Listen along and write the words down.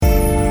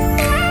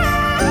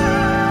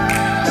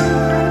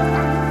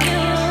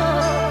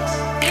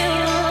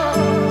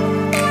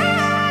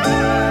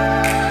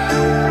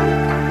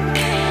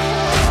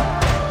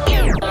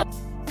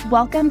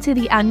Welcome to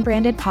the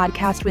Unbranded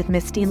Podcast with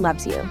Miss Dean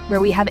Loves You,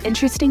 where we have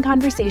interesting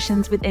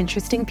conversations with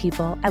interesting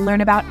people and learn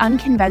about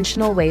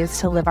unconventional ways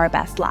to live our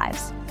best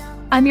lives.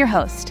 I'm your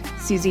host,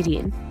 Susie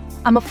Dean.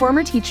 I'm a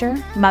former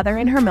teacher, mother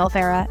in her MILF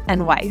era,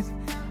 and wife.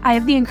 I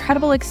have the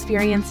incredible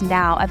experience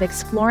now of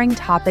exploring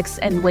topics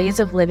and ways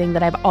of living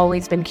that I've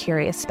always been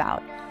curious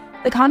about.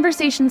 The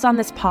conversations on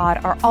this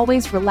pod are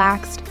always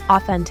relaxed,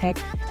 authentic,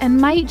 and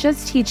might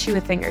just teach you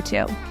a thing or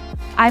two.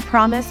 I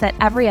promise that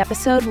every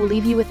episode will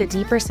leave you with a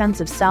deeper sense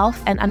of self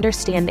and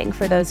understanding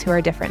for those who are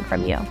different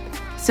from you.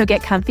 So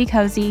get comfy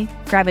cozy,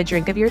 grab a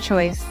drink of your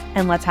choice,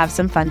 and let's have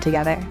some fun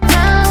together.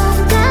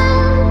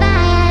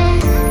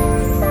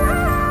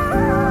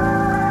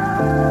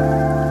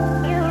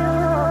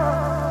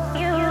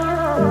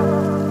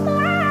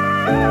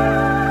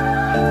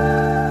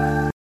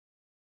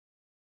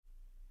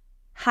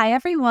 Hi,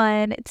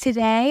 everyone.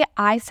 Today,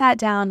 I sat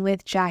down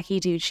with Jackie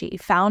Ducci,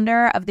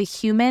 founder of the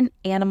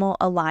Human-Animal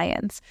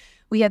Alliance.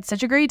 We had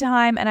such a great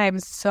time, and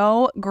I'm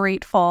so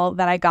grateful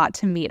that I got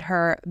to meet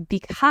her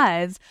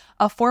because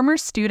a former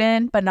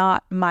student, but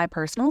not my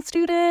personal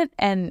student,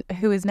 and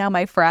who is now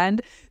my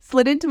friend,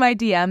 slid into my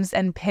DMs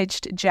and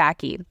pitched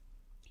Jackie,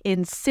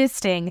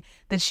 insisting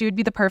that she would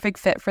be the perfect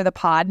fit for the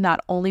pod, not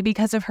only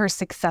because of her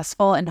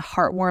successful and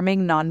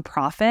heartwarming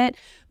nonprofit,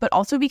 but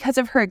also because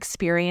of her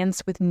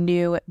experience with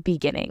new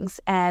beginnings.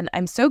 And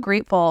I'm so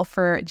grateful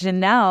for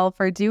Janelle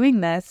for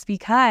doing this,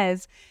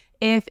 because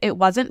if it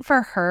wasn't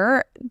for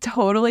her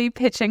totally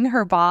pitching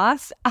her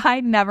boss,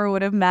 I never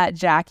would have met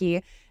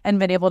Jackie and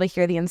been able to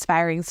hear the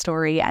inspiring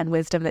story and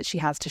wisdom that she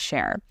has to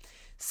share.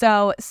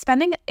 So,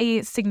 spending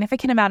a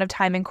significant amount of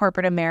time in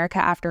corporate America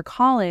after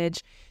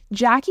college,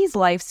 Jackie's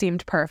life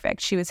seemed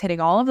perfect. She was hitting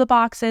all of the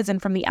boxes, and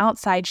from the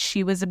outside,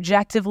 she was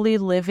objectively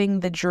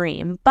living the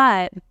dream.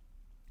 But,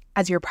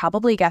 as you're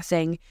probably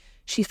guessing,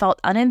 she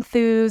felt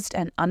unenthused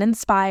and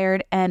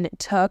uninspired and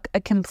took a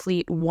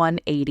complete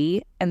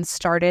 180 and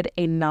started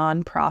a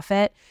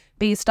nonprofit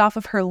based off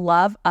of her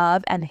love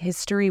of and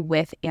history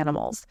with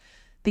animals.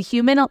 The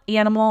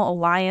Human-Animal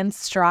Alliance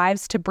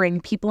strives to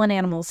bring people and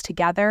animals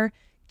together,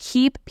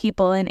 keep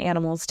people and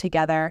animals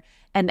together,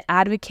 and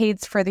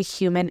advocates for the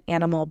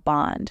human-animal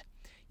bond.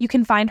 You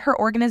can find her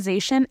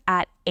organization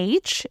at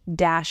h-aa.org.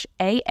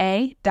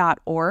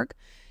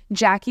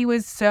 Jackie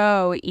was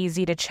so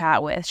easy to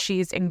chat with.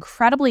 She's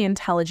incredibly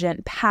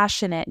intelligent,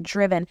 passionate,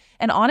 driven,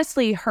 and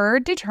honestly, her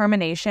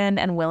determination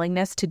and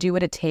willingness to do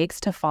what it takes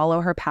to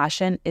follow her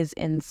passion is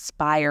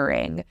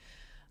inspiring.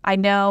 I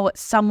know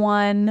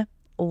someone,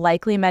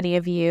 likely many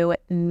of you,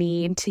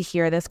 need to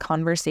hear this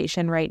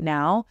conversation right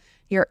now.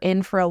 You're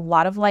in for a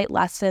lot of life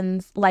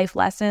lessons,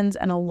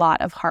 and a lot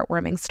of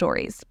heartwarming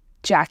stories.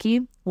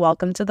 Jackie,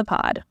 welcome to the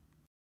pod.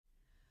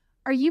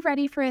 Are you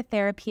ready for a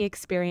therapy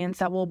experience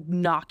that will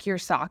knock your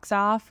socks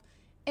off?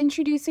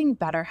 Introducing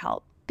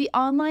BetterHelp, the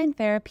online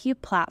therapy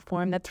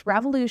platform that's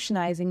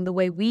revolutionizing the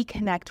way we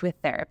connect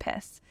with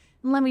therapists.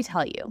 And let me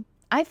tell you,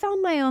 I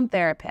found my own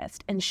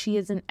therapist, and she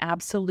is an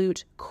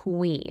absolute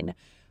queen.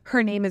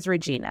 Her name is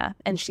Regina,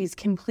 and she's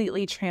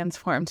completely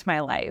transformed my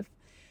life.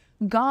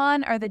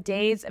 Gone are the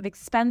days of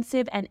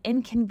expensive and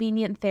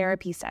inconvenient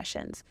therapy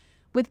sessions.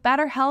 With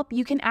BetterHelp,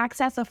 you can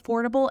access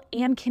affordable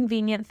and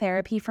convenient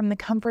therapy from the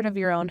comfort of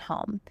your own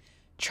home.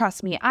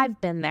 Trust me, I've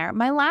been there.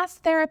 My last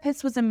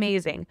therapist was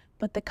amazing,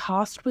 but the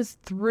cost was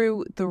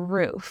through the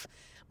roof.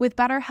 With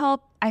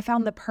BetterHelp, I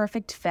found the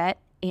perfect fit,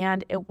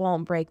 and it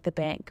won't break the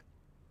bank.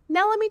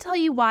 Now let me tell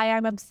you why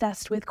I'm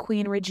obsessed with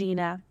Queen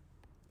Regina.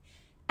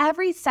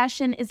 Every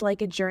session is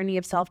like a journey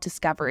of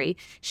self-discovery.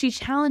 She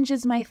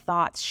challenges my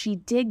thoughts, she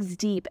digs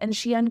deep, and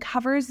she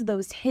uncovers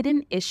those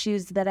hidden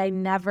issues that I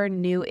never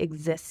knew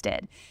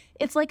existed.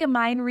 It's like a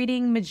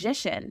mind-reading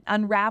magician,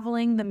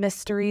 unraveling the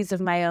mysteries of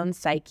my own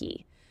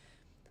psyche.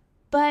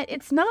 But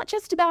it's not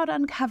just about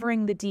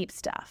uncovering the deep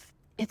stuff.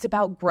 It's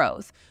about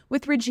growth.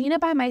 With Regina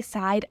by my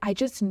side, I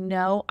just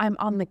know I'm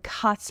on the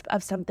cusp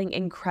of something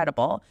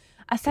incredible.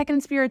 A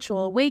second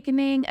spiritual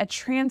awakening, a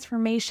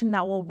transformation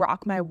that will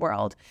rock my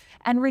world.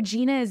 And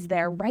Regina is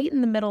there right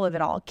in the middle of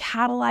it all,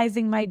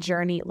 catalyzing my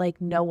journey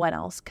like no one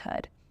else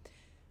could.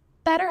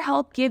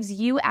 BetterHelp gives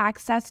you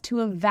access to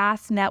a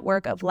vast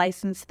network of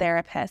licensed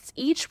therapists,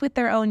 each with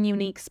their own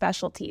unique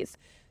specialties.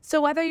 So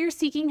whether you're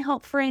seeking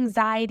help for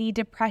anxiety,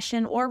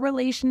 depression, or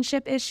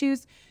relationship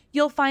issues,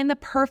 you'll find the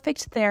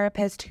perfect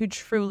therapist who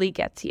truly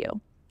gets you.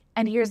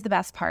 And here's the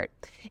best part.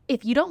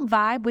 If you don't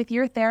vibe with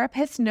your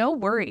therapist, no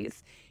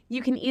worries.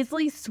 You can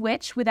easily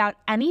switch without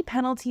any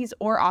penalties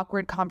or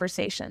awkward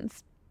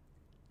conversations.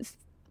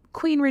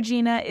 Queen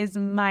Regina is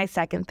my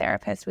second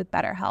therapist with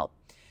BetterHelp.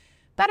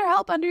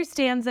 BetterHelp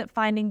understands that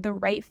finding the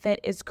right fit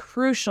is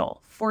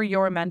crucial for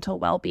your mental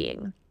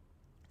well-being.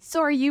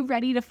 So are you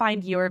ready to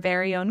find your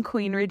very own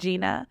Queen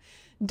Regina?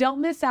 Don't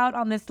miss out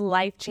on this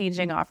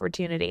life-changing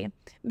opportunity.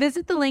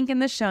 Visit the link in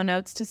the show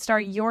notes to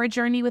start your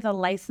journey with a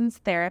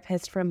licensed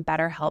therapist from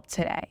BetterHelp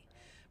today.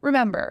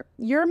 Remember,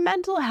 your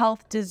mental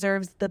health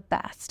deserves the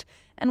best.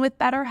 And with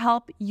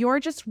BetterHelp,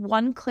 you're just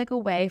one click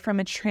away from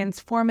a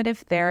transformative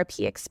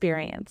therapy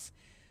experience.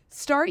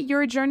 Start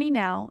your journey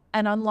now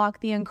and unlock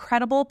the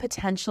incredible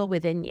potential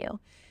within you.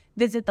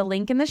 Visit the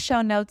link in the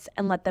show notes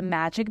and let the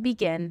magic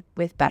begin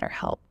with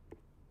BetterHelp.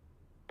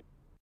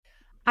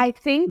 I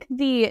think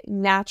the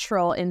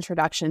natural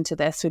introduction to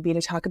this would be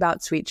to talk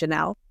about Sweet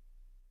Janelle.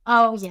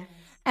 Oh, yeah.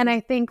 And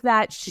I think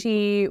that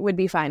she would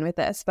be fine with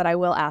this, but I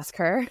will ask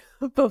her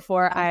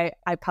before I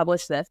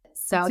publish this.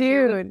 So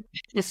dude,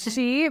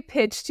 she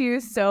pitched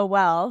you so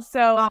well.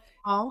 So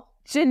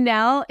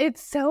Janelle,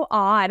 it's so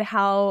odd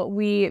how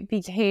we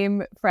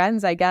became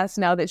friends, I guess,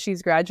 now that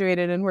she's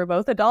graduated and we're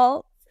both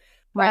adults.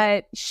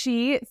 Right. But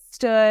she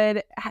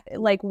stood,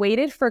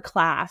 waited for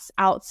class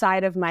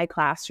outside of my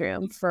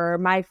classroom for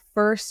my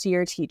first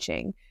year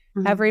teaching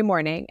every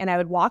morning. And I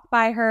would walk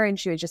by her and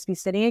she would just be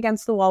sitting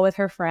against the wall with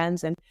her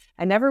friends. And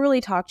I never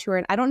really talked to her.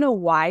 And I don't know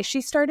why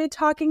she started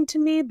talking to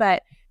me,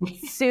 but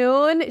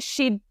soon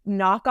she'd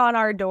knock on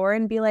our door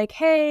and be like,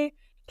 hey,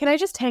 can I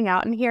just hang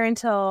out in here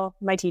until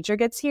my teacher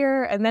gets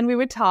here? And then we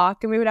would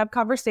talk and we would have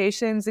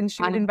conversations and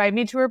she would invite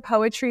me to her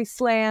poetry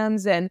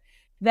slams. And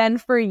then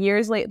for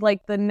years,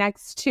 like the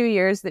next 2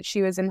 years that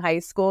she was in high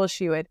school,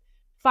 she would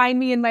find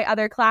me in my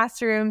other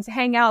classrooms,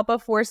 hang out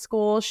before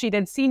school. She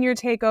did senior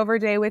takeover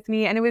day with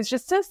me. And it was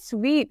just so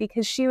sweet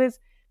because she was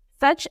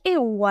such a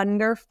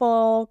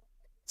wonderful,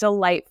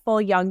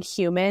 delightful young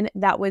human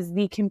that was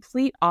the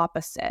complete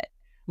opposite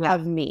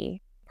of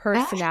me,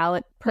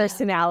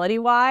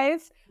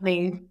 personality-wise.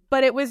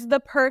 But it was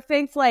the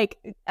perfect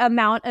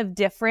amount of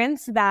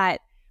difference that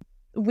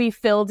we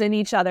filled in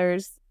each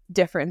other's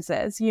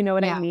differences. You know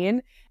what I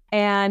mean?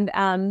 And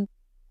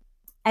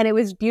it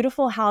was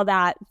beautiful how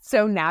that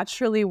so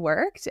naturally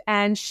worked.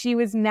 And she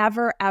was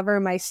never, ever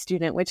my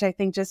student, which I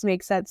think just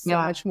makes that so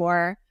much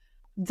more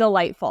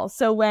delightful.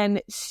 So when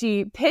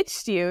she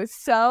pitched you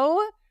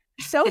so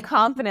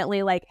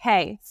confidently, like,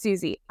 hey,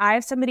 Susie, I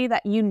have somebody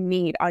that you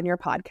need on your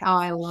podcast. Oh,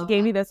 I love She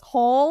gave me this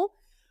whole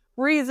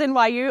reason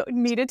why you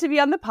needed to be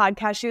on the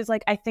podcast. She was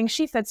like, I think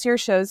she fits your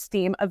show's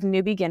theme of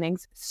new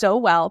beginnings so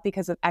well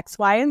because of X,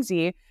 Y, and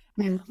Z.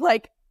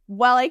 Like,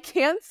 well, I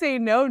can't say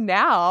no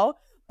now.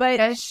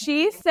 But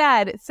she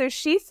said,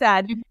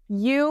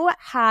 you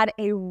had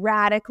a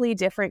radically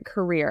different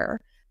career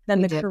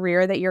than the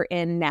career that you're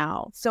in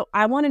now. So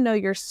I want to know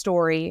your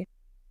story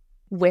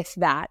with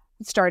that,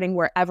 starting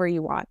wherever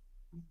you want.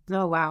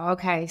 Oh, wow.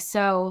 Okay.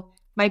 So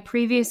my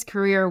previous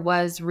career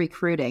was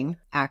recruiting,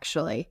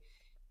 actually.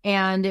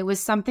 And it was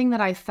something that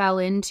I fell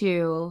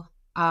into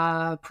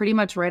pretty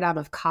much right out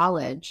of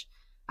college.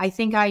 I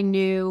think I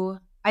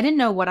didn't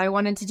know what I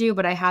wanted to do,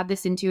 but I had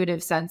this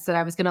intuitive sense that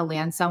I was going to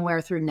land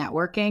somewhere through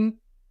networking.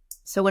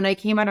 So when I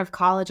came out of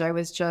college, I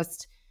was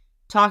just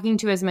talking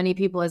to as many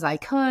people as I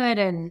could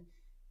and,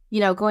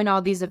 going to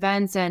all these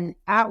events. And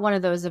at one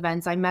of those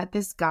events, I met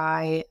this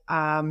guy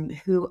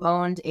who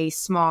owned a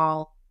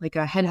small, a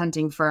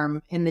headhunting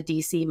firm in the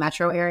DC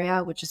metro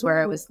area, which is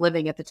where I was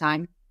living at the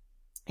time.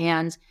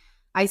 And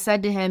I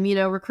said to him,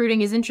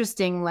 recruiting is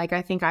interesting.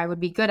 I think I would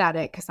be good at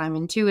it because I'm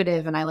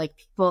intuitive and I like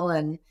people.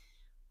 And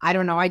I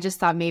don't know, I just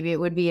thought maybe it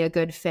would be a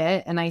good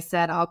fit. And I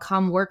said, I'll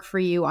come work for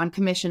you on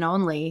commission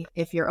only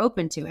if you're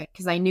open to it,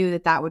 because I knew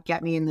that would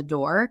get me in the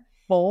door.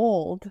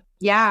 Bold.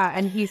 Yeah.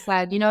 And he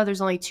said,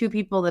 there's only 2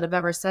 people that have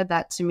ever said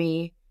that to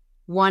me.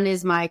 One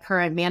is my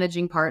current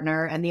managing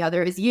partner and the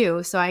other is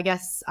you. So I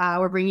guess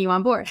we're bringing you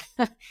on board.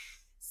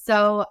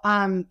 So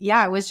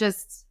it was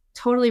just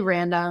totally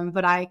random,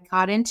 but I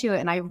got into it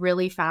and I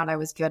really found I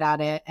was good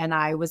at it and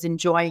I was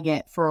enjoying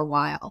it for a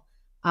while.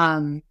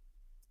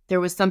 There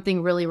was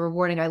something really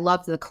rewarding. I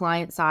loved the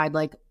client side,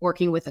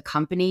 working with a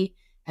company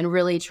and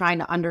really trying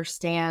to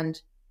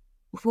understand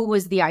who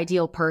was the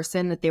ideal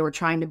person that they were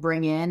trying to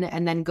bring in,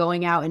 and then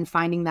going out and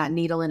finding that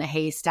needle in a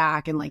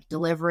haystack and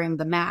delivering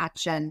the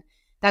match. And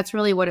that's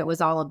really what it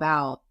was all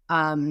about.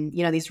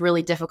 These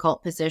really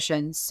difficult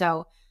positions.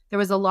 So there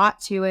was a lot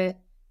to it.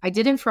 I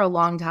did it for a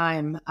long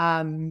time,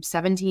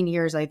 17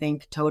 years, I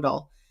think,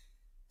 total.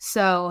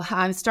 So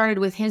I started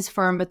with his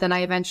firm, but then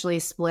I eventually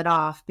split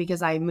off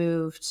because I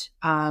moved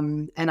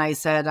and I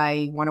said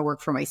I want to work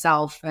for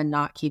myself and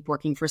not keep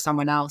working for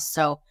someone else.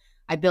 So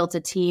I built a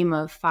team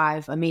of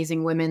 5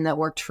 amazing women that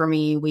worked for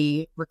me.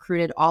 We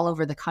recruited all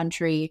over the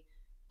country,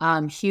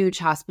 huge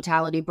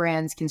hospitality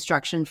brands,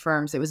 construction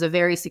firms. It was a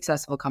very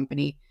successful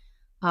company.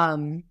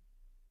 In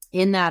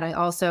that, I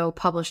also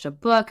published a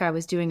book. I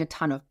was doing a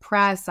ton of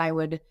press. I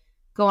would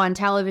go on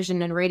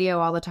television and radio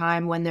all the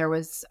time when there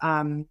was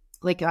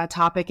a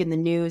topic in the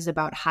news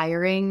about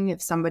hiring.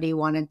 If somebody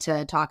wanted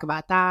to talk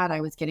about that,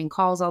 I was getting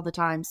calls all the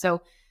time.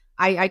 So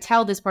I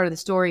tell this part of the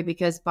story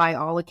because by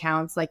all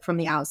accounts, from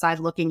the outside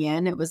looking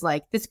in, it was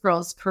this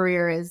girl's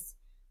career is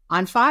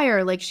on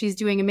fire. She's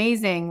doing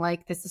amazing.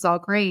 This is all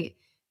great.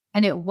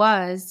 And it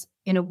was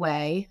in a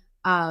way.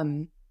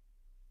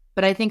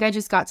 But I think I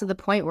just got to the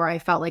point where I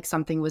felt like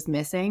something was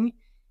missing.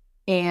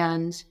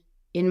 And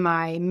in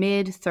my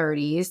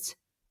mid-30s,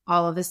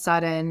 all of a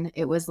sudden,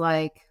 it was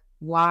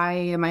why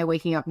am I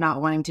waking up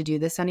not wanting to do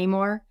this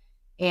anymore?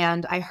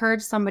 And I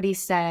heard somebody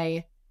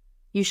say,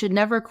 you should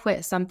never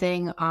quit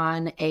something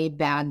on a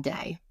bad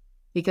day.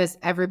 because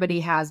everybody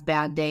has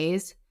bad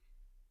days.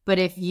 But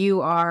if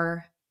you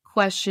are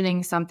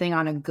questioning something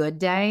on a good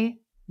day,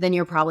 then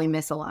you're probably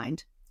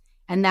misaligned.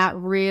 And that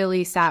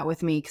really sat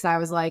with me because I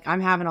was like,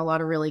 I'm having a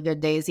lot of really good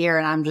days here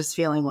and I'm just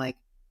feeling like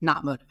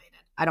not motivated.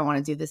 I don't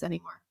want to do this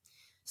anymore.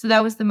 So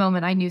that was the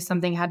moment I knew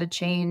something had to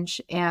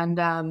change.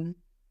 And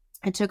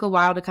it took a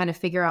while to kind of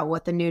figure out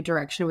what the new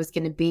direction was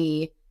going to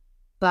be.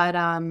 But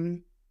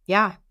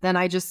yeah, then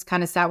I just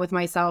kind of sat with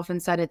myself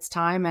and said, it's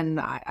time. And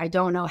I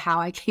don't know how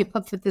I came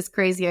up with this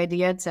crazy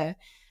idea to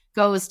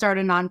go start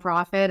a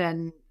nonprofit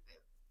and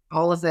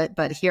all of it.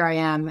 But here I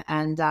am.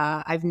 And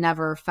I've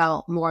never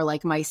felt more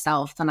like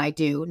myself than I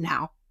do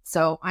now.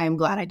 So I am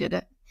glad I did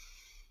it.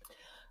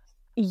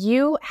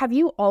 Have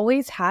you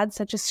always had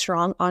such a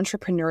strong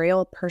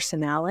entrepreneurial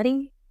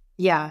personality?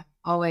 Yeah,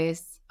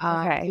 always.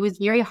 Okay. It was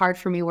very hard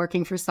for me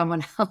working for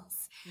someone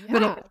else.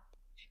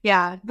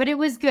 Yeah. But it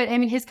was good. I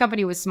mean, his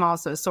company was small,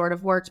 so it sort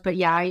of worked. But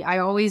yeah, I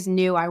always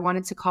knew I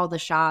wanted to call the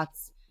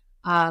shots.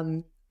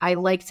 I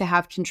like to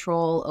have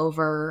control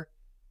over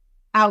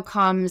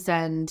outcomes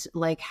and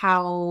like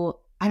how,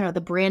 I don't know, the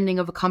branding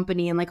of a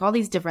company and like all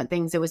these different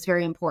things. It was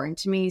very important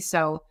to me.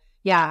 So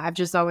yeah, I've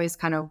just always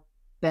kind of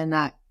been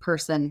that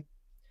person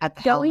at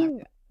the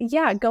helm.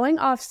 Going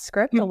off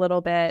script a little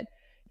bit,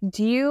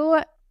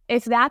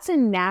 if that's a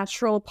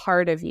natural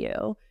part of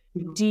you,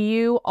 do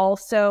you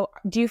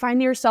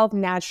find yourself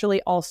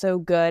naturally also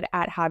good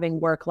at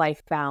having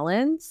work-life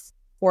balance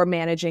or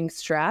managing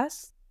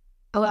stress?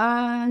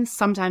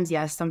 Sometimes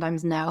yes,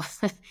 sometimes no.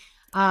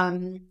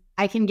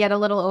 I can get a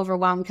little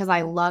overwhelmed because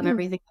I love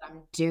everything that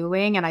I'm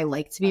doing and I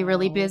like to be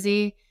really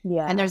busy.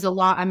 Yeah. And there's a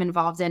lot I'm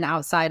involved in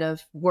outside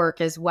of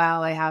work as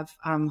well. I have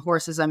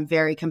horses. I'm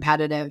very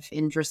competitive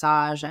in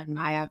dressage, and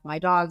I have my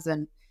dogs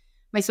and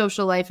my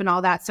social life and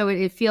all that. So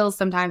it feels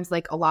sometimes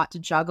like a lot to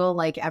juggle.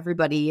 Like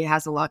everybody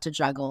has a lot to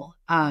juggle.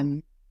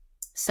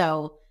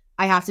 So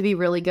I have to be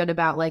really good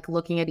about like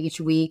looking at each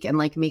week and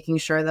like making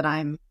sure that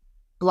I'm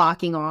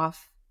blocking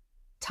off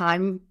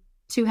time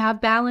to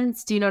have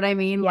balance. Do you know what I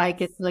mean? Yes.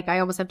 Like it's like I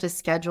almost have to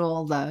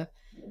schedule the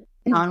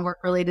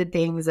non-work related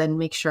things and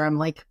make sure I'm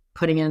like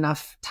putting in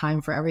enough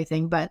time for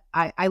everything. But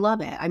I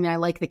love it. I mean, I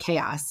like the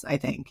chaos, I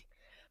think.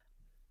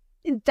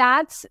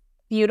 That's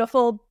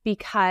beautiful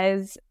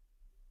because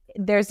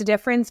there's a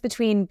difference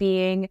between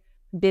being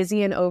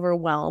busy and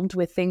overwhelmed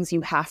with things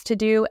you have to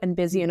do and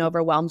busy and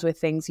overwhelmed with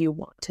things you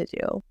want to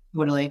do.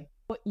 Totally.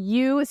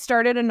 You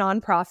started a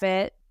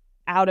nonprofit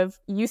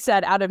you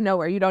said out of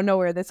nowhere. You don't know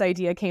where this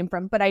idea came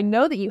from, but I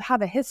know that you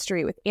have a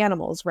history with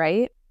animals,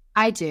 right?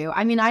 I do.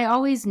 I mean, I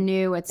always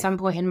knew at some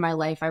point in my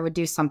life I would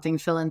do something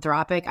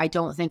philanthropic. I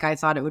don't think I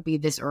thought it would be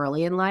this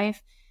early in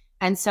life.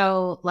 And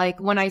so,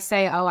 like, when I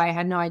say, oh, I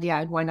had no idea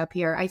I'd wind up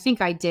here, I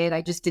think I did.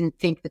 I just didn't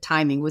think the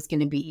timing was going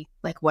to be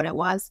like what it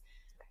was.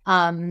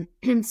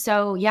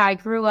 So, yeah, I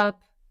grew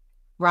up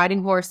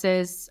riding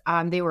horses.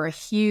 They were a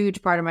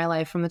huge part of my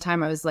life from the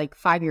time I was like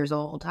 5 years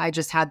old. I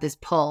just had this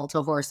pull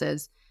to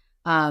horses.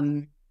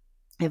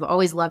 I've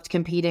always loved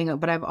competing,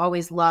 but I've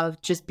always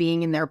loved just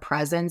being in their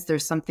presence.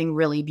 There's something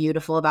really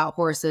beautiful about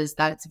horses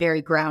that it's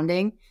very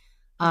grounding.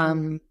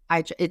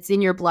 It's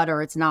in your blood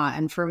or it's not.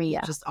 And for me,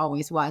 it just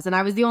always was. And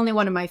I was the only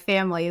one in my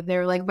family. They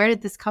were like, where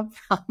did this come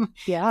from?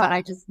 Yeah. But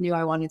I just knew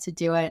I wanted to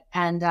do it.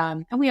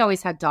 And we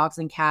always had dogs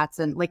and cats,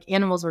 and like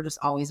animals were just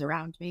always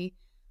around me.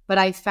 But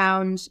I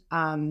found,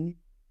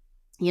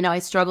 I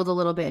struggled a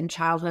little bit in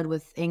childhood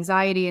with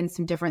anxiety and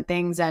some different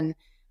things. And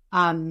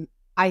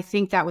I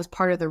think that was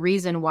part of the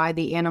reason why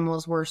the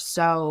animals were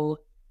so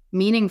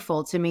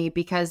meaningful to me,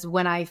 because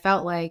when I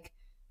felt like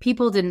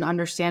people didn't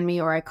understand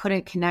me or I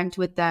couldn't connect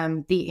with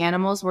them, the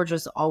animals were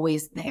just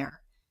always there.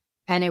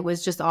 And it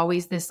was just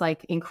always this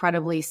like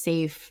incredibly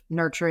safe,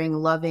 nurturing,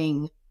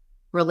 loving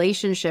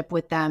relationship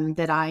with them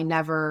that I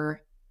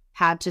never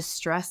had to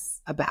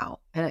stress about.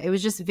 And it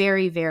was just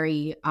very,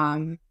 very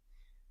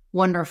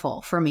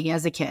wonderful for me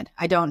as a kid.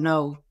 I don't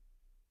know,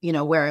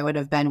 where I would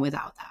have been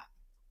without that.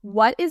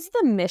 What is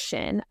the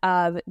mission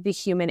of the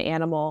Human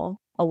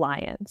Animal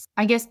Alliance?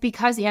 I guess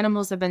because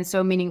animals have been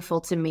so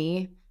meaningful to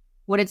me,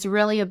 what it's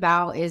really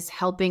about is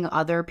helping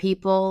other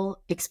people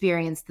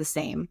experience the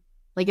same.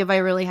 Like if I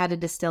really had to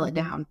distill it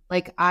down,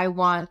 like I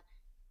want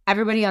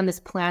everybody on this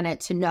planet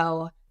to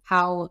know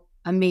how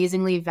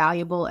amazingly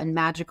valuable and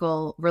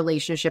magical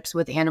relationships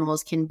with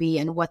animals can be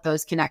and what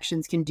those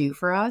connections can do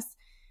for us.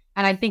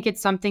 And I think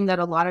it's something that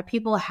a lot of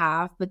people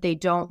have, but they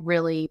don't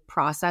really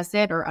process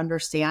it or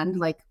understand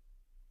like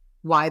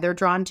why they're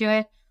drawn to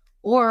it.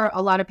 Or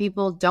a lot of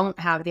people don't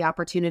have the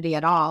opportunity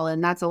at all.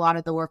 And that's a lot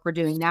of the work we're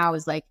doing now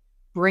is like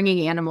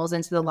bringing animals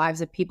into the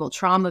lives of people,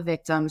 trauma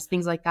victims,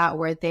 things like that,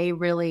 where they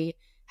really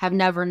have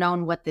never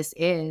known what this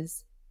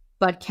is,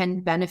 but can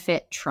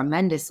benefit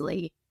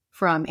tremendously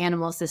from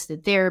animal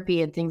assisted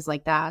therapy and things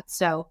like that.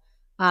 So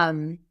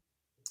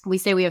we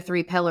say we have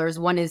 3 pillars.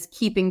 One is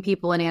keeping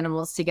people and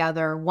animals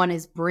together. One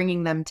is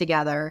bringing them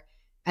together.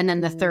 And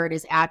then the third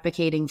is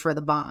advocating for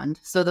the bond.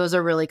 So those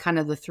are really kind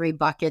of the 3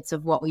 buckets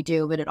of what we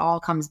do, but it all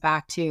comes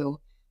back to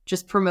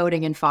just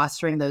promoting and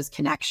fostering those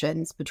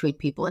connections between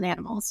people and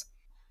animals.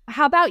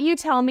 How about you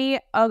tell me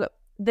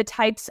the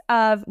types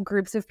of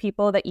groups of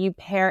people that you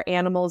pair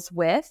animals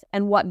with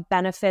and what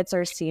benefits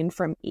are seen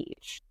from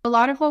each? A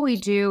lot of what we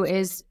do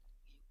is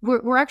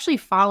we're actually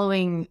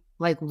following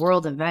like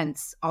world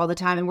events all the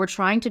time, and we're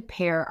trying to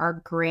pair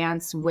our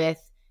grants with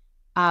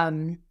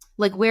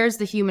like where's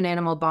the human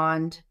animal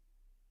bond,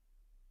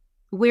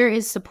 where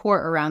is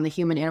support around the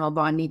human animal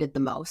bond needed the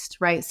most,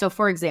 right? So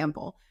for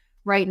example,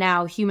 right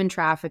now human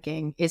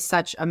trafficking is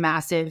such a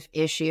massive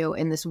issue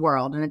in this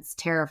world, and it's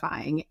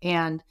terrifying.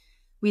 And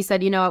we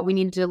said, you know what, we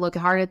need to look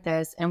hard at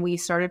this, and we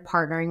started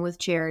partnering with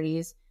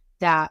charities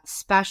that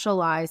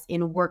specialize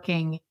in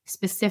working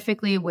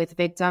specifically with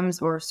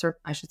victims, or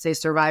I should say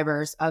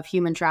survivors of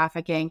human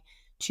trafficking,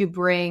 to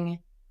bring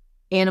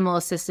animal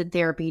assisted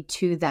therapy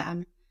to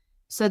them.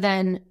 So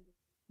then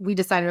we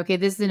decided, okay,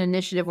 this is an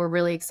initiative we're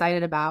really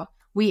excited about.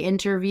 We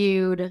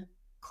interviewed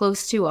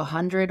close to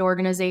 100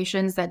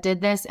 organizations that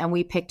did this, and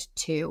we picked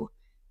 2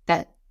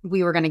 that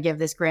we were going to give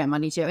this grant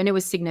money to, and it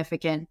was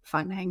significant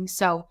funding.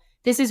 So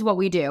this is what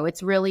we do.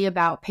 It's really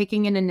about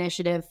picking an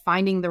initiative,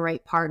 finding the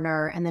right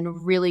partner, and then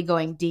really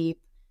going deep,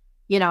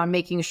 and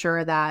making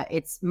sure that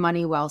it's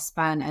money well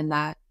spent, and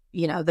that,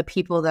 the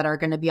people that are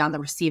going to be on the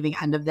receiving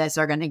end of this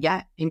are going to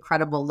get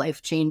incredible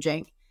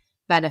life-changing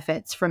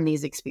benefits from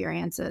these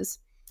experiences.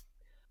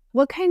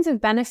 What kinds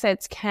of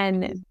benefits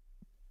can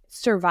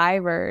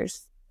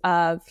survivors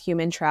of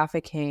human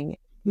trafficking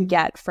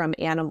get from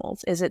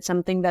animals? Is it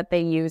something that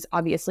they use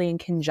obviously in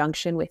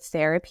conjunction with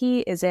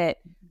therapy? Is it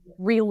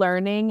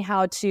relearning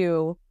how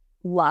to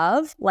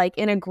love, like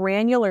in a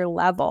granular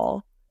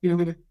level?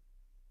 Mm-hmm.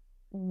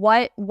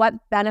 What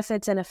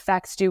benefits and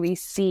effects do we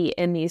see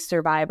in these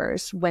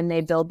survivors when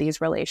they build these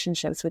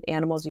relationships with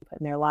animals you put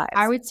in their lives?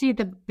 I would say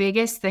the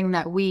biggest thing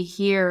that we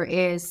hear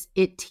is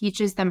it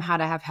teaches them how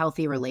to have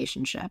healthy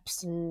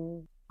relationships.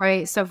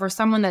 Right. So for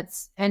someone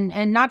that's,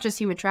 and not just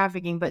human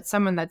trafficking, but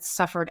someone that's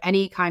suffered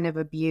any kind of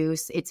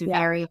abuse, it's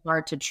very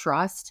hard to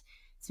trust.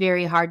 It's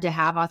very hard to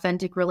have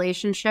authentic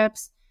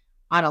relationships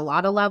on a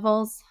lot of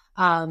levels.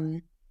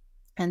 And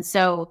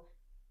so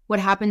what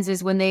happens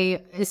is when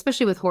they,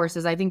 especially with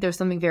horses, I think there's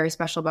something very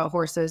special about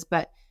horses,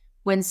 but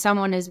when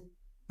someone is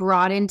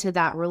brought into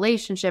that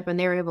relationship and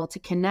they're able to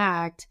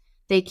connect,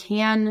 they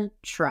can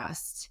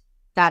trust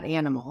that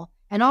animal.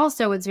 And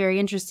also what's very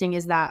interesting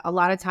is that a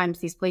lot of times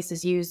these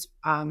places use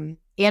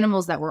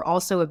animals that were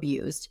also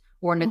abused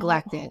or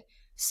neglected.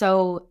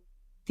 So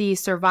the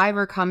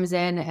survivor comes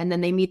in and then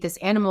they meet this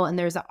animal and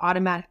there's an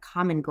automatic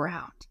common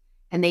ground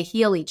and they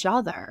heal each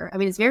other. I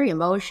mean, it's very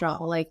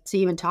emotional, like to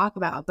even talk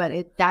about,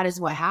 but that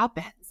is what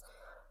happens,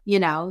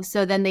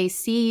 So then they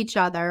see each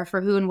other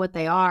for who and what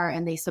they are,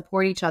 and they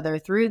support each other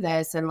through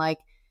this. And like,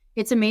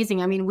 it's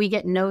amazing. I mean, we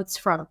get notes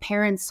from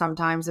parents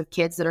sometimes of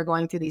kids that are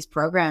going through these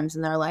programs,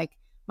 and they're like,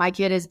 my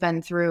kid has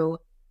been through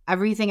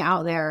everything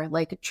out there,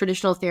 like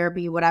traditional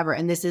therapy, whatever,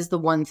 and this is the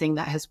one thing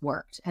that has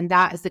worked. And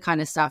that is the kind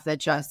of stuff that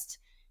just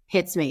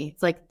hits me.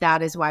 It's like,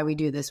 that is why we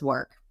do this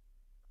work.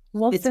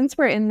 Well, since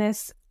we're in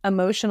this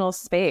emotional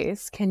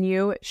space, can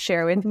you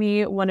share with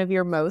me one of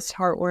your most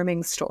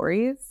heartwarming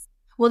stories?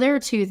 Well, there are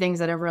 2 things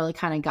that have really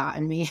kind of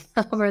gotten me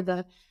over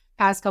the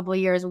past couple of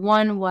years.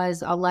 One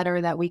was a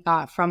letter that we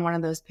got from one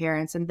of those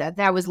parents, and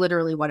that was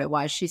literally what it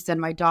was. She said,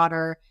 my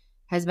daughter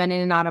has been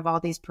in and out of all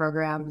these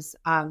programs.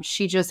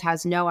 She just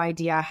has no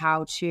idea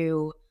how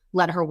to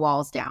let her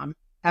walls down.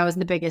 That was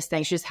the biggest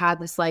thing. She just had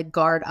this like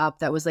guard up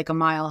that was like a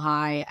mile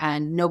high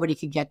and nobody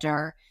could get to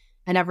her.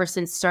 And ever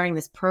since starting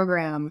this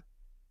program,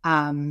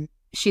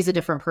 she's a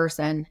different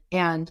person.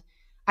 And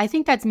I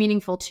think that's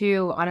meaningful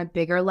too on a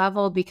bigger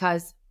level,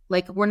 because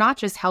like, we're not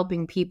just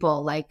helping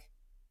people like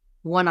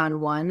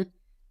one-on-one.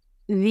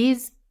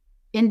 These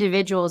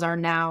individuals are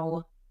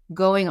now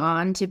going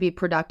on to be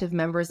productive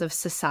members of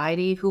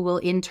society who will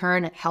in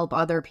turn help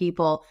other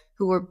people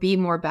who will be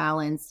more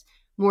balanced,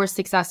 more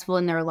successful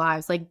in their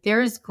lives. Like,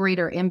 there's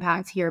greater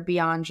impact here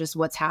beyond just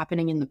what's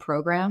happening in the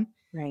program.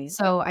 Right.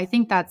 So I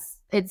think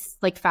it's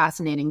like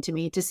fascinating to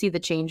me to see the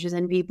changes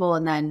in people.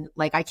 And then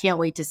like, I can't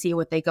wait to see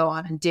what they go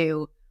on and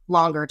do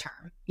longer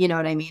term. You know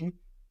what I mean?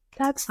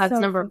 That's so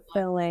number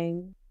fulfilling.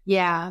 1.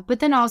 Yeah.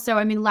 But then also,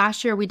 I mean,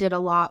 last year we did a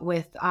lot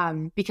with,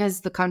 because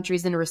the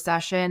country's in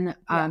recession,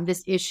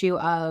 this issue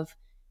of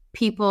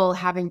people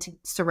having to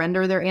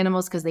surrender their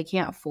animals because they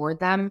can't afford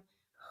them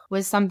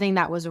was something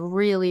that was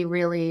really,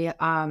 really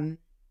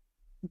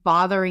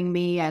bothering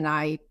me. And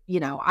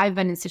I've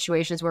been in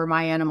situations where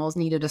my animals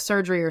needed a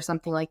surgery or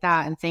something like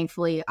that. And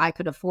thankfully I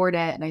could afford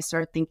it. And I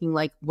started thinking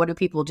like, what do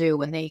people do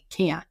when they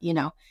can't,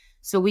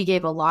 So we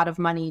gave a lot of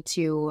money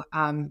to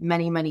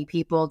many, many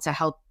people to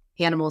help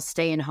animals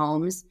stay in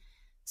homes.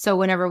 So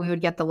whenever we would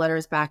get the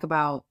letters back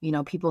about,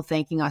 people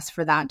thanking us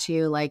for that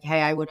too, like,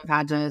 hey, I would have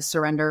had to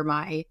surrender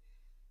my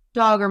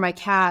dog or my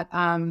cat,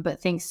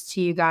 but thanks to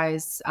you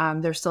guys,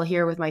 they're still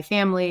here with my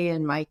family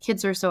and my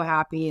kids are so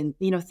happy, and,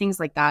 things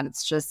like that.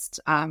 It's just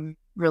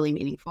really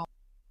meaningful.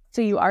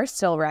 So you are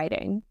still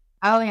writing?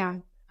 Oh, yeah.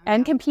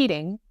 And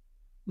competing?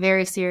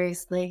 Very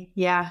seriously.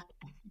 Yeah.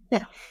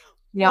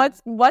 Yeah.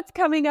 What's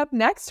coming up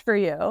next for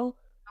you?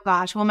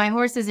 Gosh, well, my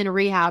horse is in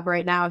rehab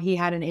right now. He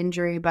had an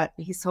injury, but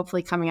he's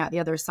hopefully coming out the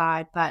other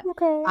side. But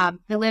Okay. I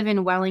live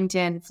in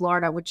Wellington,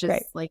 Florida, which is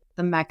Great. like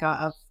the mecca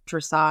of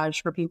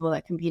dressage for people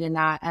that compete in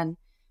that. And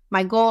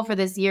my goal for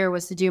this year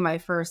was to do my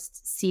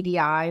first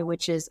CDI,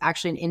 which is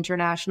actually an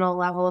international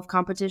level of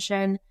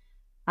competition.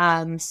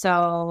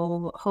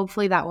 So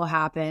hopefully that will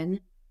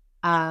happen.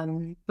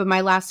 But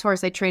my last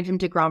horse, I trained him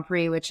to Grand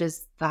Prix, which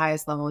is the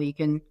highest level you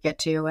can get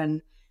to.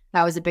 And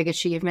that was a big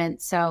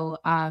achievement. So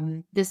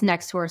this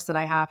next horse that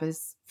I have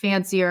is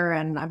fancier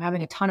and I'm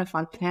having a ton of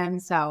fun with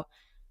him. So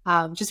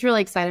just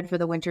really excited for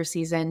the winter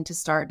season to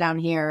start down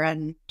here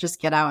and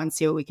just get out and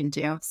see what we can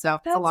do. So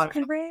it's a lot of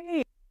fun.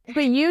 Great.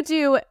 But you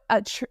do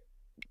a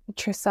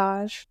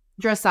dressage.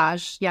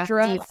 Dressage, yeah.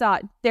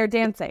 Dressage. They're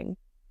dancing.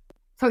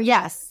 So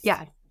yes,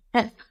 yeah.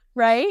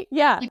 Right?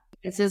 Yeah.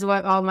 This is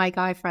what all my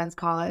guy friends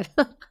call it.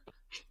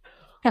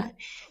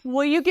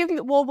 Will you give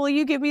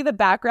me the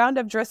background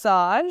of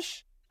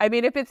dressage? I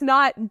mean, if it's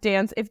not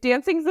if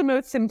dancing's the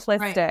most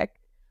simplistic,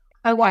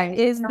 what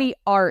is the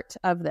art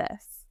of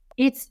this?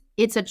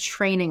 It's a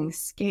training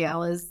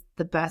scale is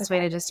the best way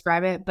to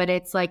describe it. But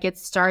it's like it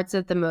starts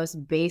at the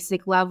most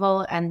basic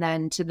level and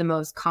then to the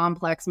most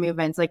complex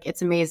movements. Like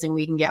it's amazing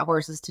we can get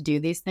horses to do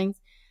these things.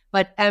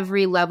 But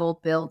every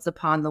level builds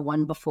upon the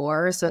one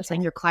before. So it's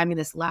like you're climbing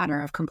this ladder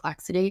of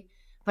complexity.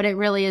 But it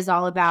really is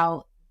all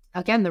about,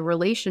 again, the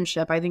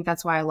relationship. I think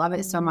that's why I love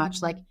it so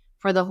much. Like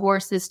for the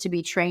horses to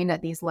be trained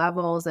at these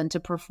levels and to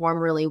perform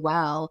really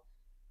well,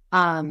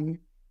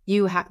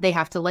 they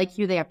have to like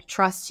you, they have to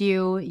trust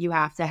you, you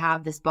have to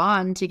have this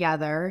bond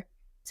together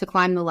to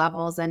climb the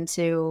levels and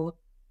to,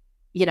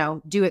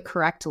 do it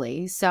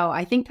correctly. So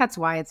I think that's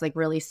why it's like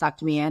really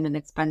sucked me in and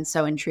it's been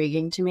so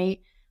intriguing to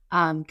me.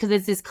 Because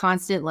it's this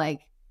constant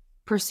like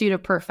pursuit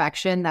of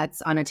perfection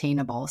that's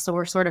unattainable. So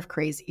we're sort of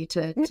crazy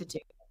to do,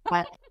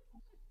 but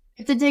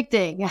it's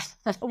addicting.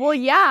 Well,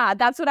 yeah,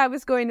 that's what I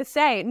was going to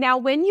say. Now,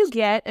 when you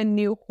get a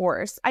new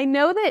horse, I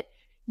know that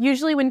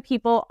usually when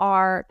people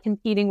are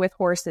competing with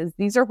horses,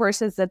 these are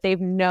horses that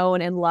they've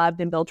known and loved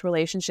and built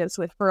relationships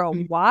with for a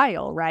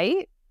while,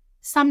 right?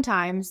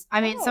 Sometimes.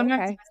 I mean,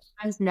 sometimes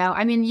no.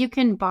 I mean, you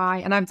can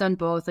buy, and I've done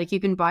both, like you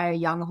can buy a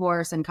young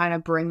horse and kind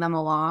of bring them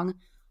along.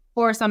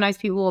 Or sometimes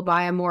people will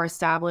buy a more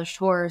established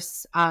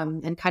horse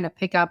and kind of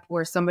pick up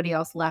where somebody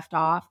else left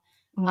off.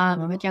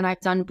 Again, I've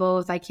done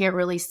both. I can't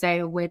really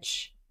say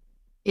which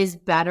is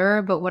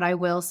better, but what I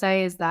will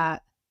say is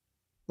that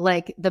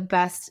like the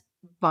best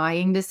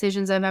buying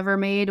decisions I've ever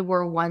made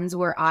were ones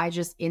where I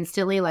just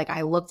instantly, like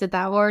I looked at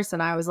that horse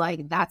and I was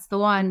like, that's the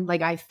one.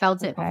 Like I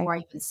felt it before I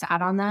even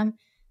sat on them.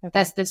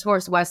 That's this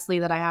horse, Wesley,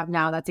 that I have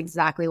now. That's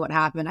exactly what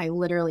happened.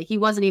 He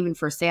wasn't even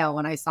for sale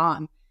when I saw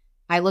him.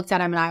 I looked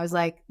at him and I was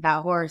like,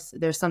 that horse,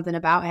 there's something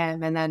about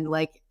him. And then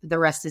like the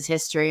rest is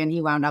history and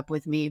he wound up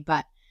with me.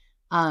 But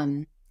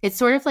it's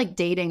sort of like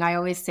dating. I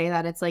always say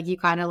that it's like you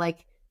kind of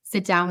like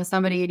sit down with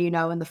somebody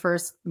and in the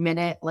first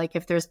minute, like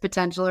if there's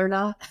potential or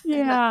not.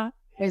 Yeah.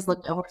 I always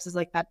look at horses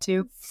like that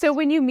too. So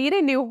when you meet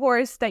a new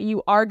horse that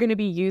you are going to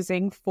be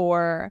using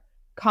for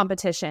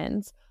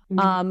competitions,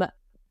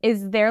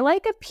 is there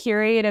like a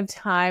period of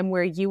time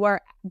where you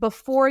are,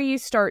 before you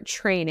start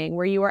training,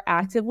 where you are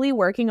actively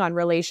working on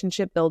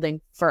relationship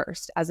building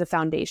first as a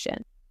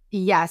foundation?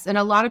 Yes. And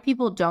a lot of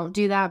people don't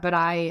do that, but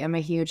I am a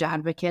huge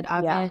advocate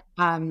of it.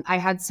 I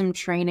had some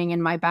training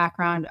in my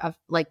background of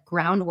like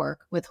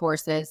groundwork with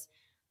horses.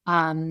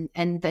 And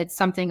that's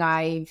something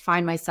I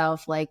find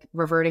myself like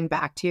reverting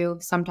back to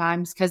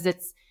sometimes because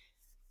it's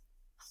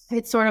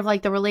sort of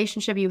like the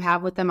relationship you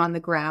have with them on the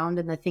ground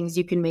and the things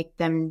you can make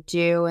them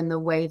do and the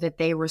way that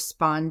they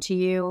respond to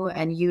you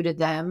and you to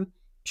them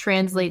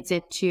translates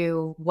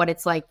into what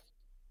it's like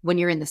when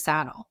you're in the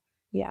saddle.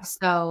 Yeah.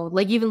 So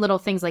like even little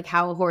things like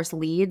how a horse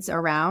leads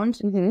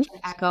around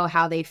echo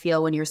how they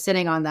feel when you're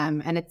sitting on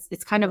them. And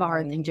it's kind of a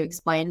hard thing to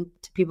explain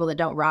to people that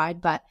don't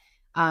ride, but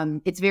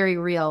it's very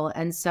real.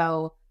 And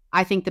so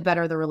I think the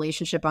better the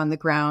relationship on the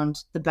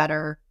ground, the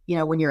better,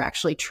 when you're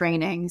actually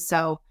training.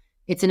 So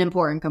it's an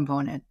important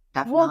component.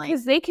 Definitely. Well,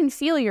 because they can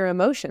feel your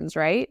emotions,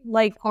 right?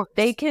 Like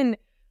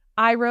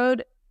I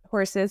rode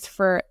horses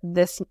for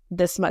this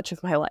much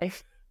of my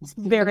life.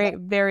 Very,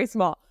 very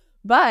small.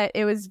 But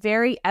it was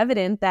very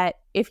evident that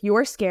if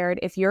you're scared,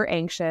 if you're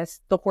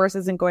anxious, the horse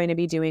isn't going to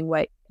be doing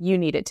what you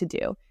need it to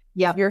do.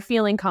 Yeah. If you're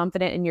feeling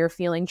confident and you're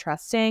feeling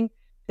trusting,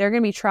 they're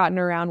going to be trotting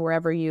around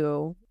wherever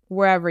you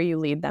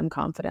lead them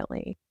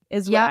confidently,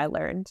 is what I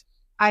learned.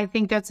 I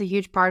think that's a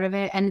huge part of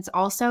it. And it's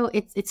also,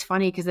 it's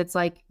funny because it's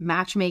like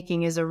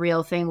matchmaking is a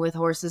real thing with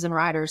horses and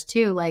riders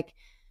too. Like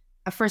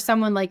for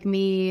someone like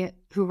me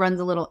who runs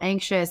a little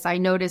anxious, I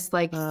noticed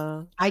like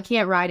I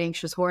can't ride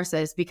anxious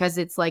horses because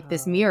it's like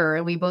this mirror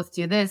and we both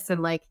do this.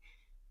 And like,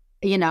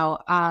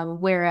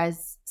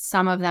 whereas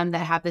some of them that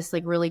have this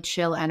like really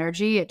chill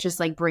energy, it just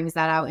like brings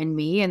that out in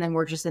me. And then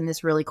we're just in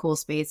this really cool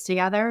space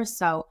together.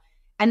 So,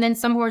 and then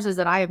some horses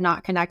that I have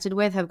not connected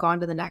with have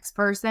gone to the next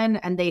person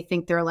and they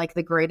think they're like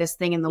the greatest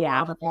thing in the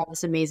world and they have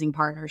this amazing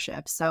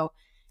partnership. So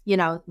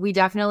we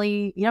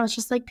definitely, it's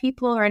just like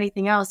people or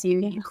anything else.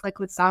 You click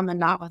with some and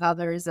not with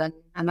others, and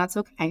that's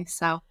okay.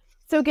 So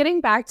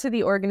getting back to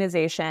the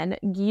organization,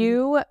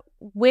 you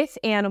with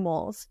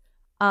animals,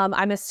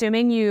 I'm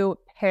assuming you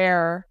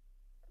pair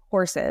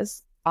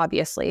horses,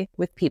 obviously,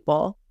 with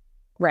people,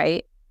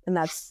 right? And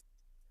that's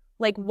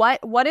like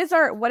what is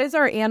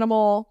our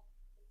animal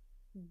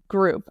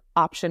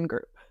option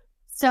group?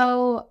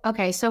 So,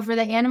 okay. So for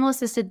the animal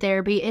assisted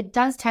therapy, it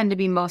does tend to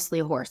be mostly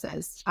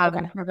horses.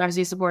 Programs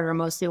you support are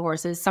mostly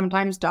horses,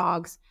 sometimes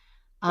dogs.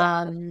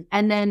 And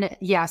then,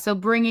 so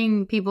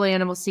bringing people and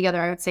animals together,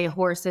 I would say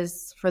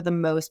horses for the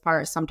most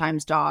part,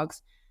 sometimes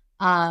dogs.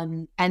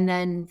 And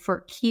then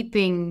for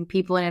keeping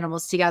people and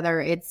animals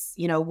together, it's,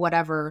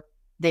 whatever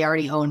they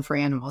already own for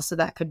animals. So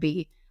that could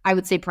be, I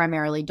would say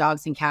primarily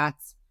dogs and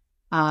cats,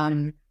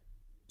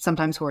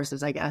 sometimes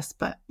horses, I guess.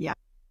 But yeah.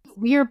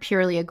 We are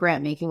purely a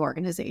grant making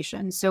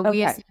organization. So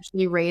we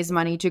essentially raise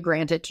money to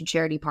grant it to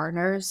charity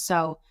partners.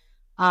 So,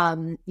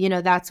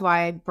 that's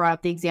why I brought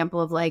up the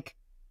example of like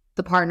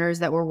the partners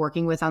that we're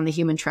working with on the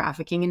human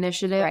trafficking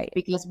initiative, right?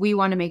 Because we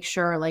want to make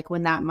sure like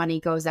when that money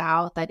goes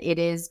out, that it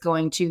is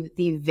going to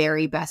the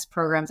very best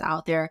programs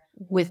out there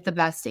with the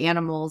best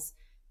animals,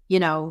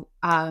 in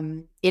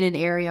an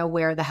area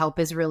where the help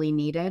is really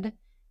needed.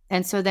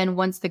 And so then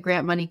once the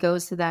grant money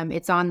goes to them,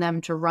 it's on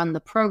them to run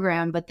the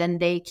program, but then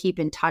they keep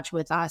in touch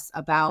with us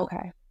about,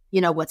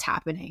 what's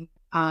happening.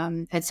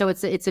 And so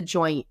it's a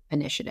joint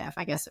initiative,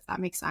 I guess, if that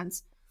makes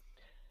sense.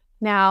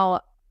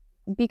 Now,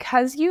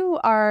 because you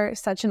are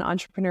such an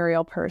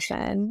entrepreneurial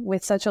person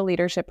with such a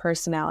leadership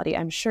personality,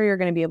 I'm sure you're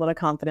going to be able to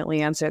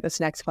confidently answer this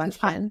next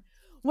question.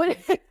 What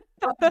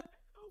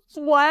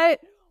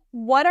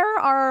are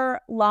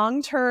our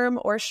long-term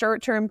or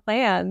short-term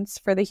plans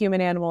for the Human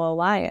Animal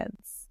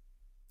Alliance?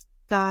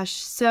 Gosh,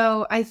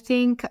 so I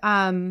think,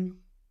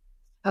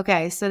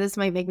 okay, so this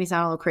might make me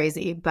sound a little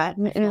crazy, but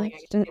I feel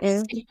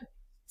like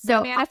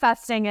so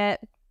manifesting it.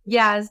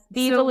 Yes.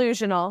 Be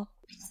delusional.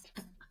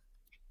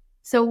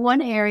 So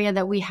one area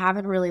that we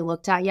haven't really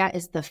looked at yet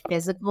is the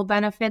physical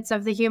benefits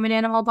of the human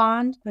animal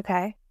bond.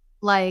 Okay.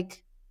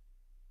 Like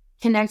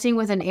connecting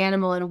with an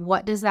animal and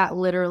what does that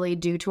literally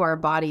do to our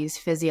bodies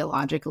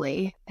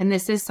physiologically? And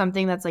this is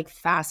something that's like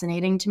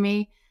fascinating to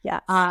me. Yeah.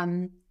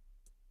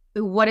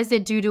 What does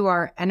it do to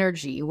our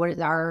energy? What is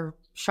our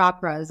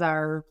chakras,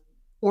 our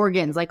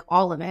organs, like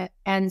all of it?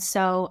 And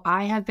so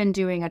I have been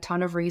doing a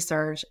ton of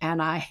research and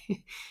I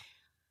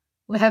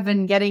have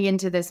been getting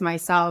into this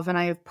myself, and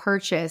I have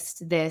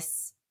purchased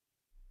this,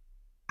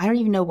 I don't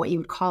even know what you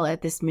would call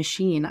it, this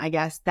machine, I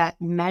guess, that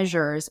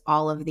measures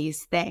all of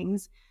these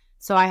things.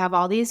 So I have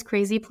all these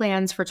crazy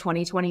plans for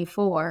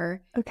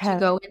 2024 to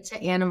go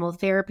into animal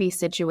therapy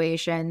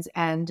situations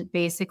and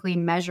basically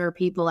measure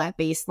people at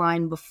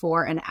baseline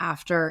before and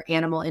after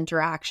animal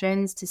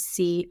interactions to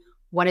see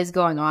what is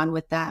going on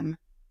with them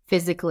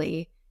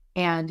physically.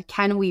 And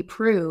can we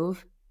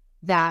prove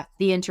that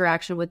the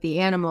interaction with the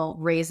animal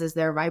raises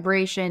their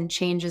vibration,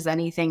 changes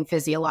anything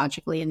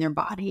physiologically in their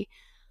body?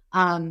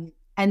 And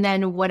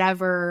then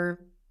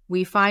whatever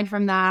we find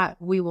from that,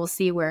 we will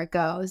see where it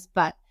goes.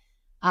 But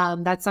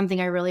that's something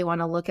I really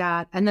want to look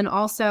at. And then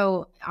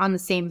also on the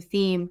same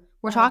theme,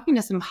 we're talking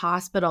to some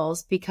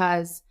hospitals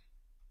because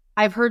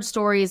I've heard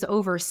stories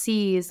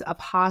overseas of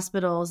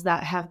hospitals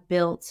that have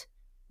built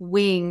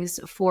wings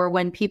for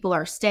when people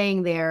are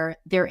staying there,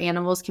 their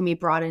animals can be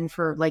brought in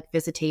for like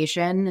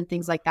visitation and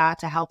things like that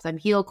to help them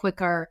heal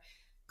quicker,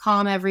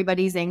 calm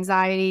everybody's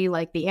anxiety.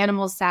 Like the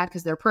animal's sad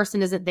because their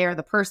person isn't there.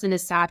 The person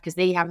is sad because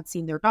they haven't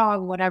seen their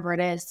dog, whatever it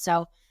is.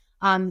 So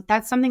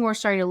that's something we're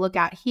starting to look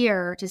at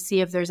here to see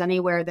if there's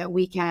anywhere that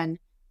we can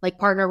like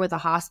partner with a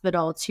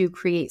hospital to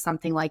create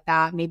something like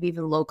that, maybe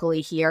even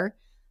locally here.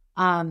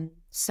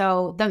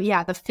 So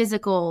the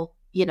physical,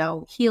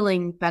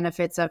 healing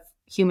benefits of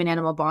human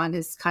animal bond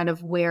is kind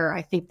of where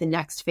I think the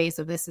next phase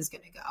of this is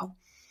going to go.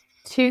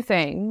 Two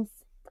things.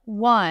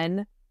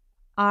 One,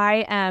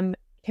 I am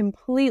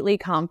completely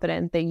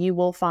confident that you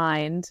will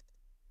find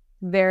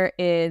there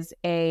is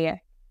a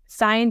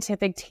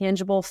scientific,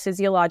 tangible,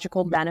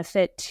 physiological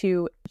benefit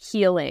to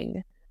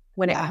healing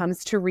when it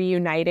comes to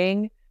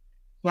reuniting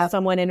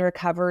someone in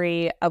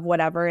recovery of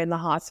whatever in the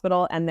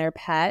hospital and their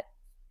pet.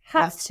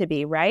 Has to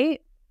be,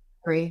 right?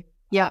 Agree.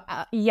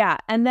 Yeah. Yeah.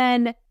 And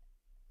then,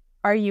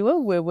 are you a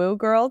woo-woo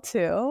girl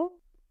too?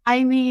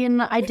 I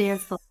mean, I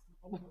dance. Just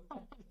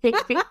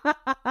because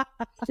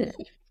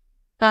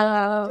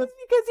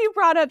you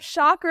brought up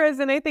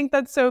chakras, and I think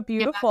that's so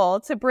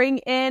beautiful to bring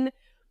in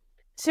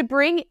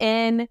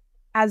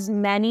as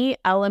many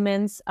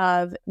elements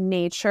of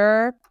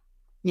nature,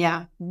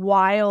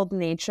 wild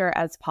nature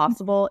as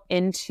possible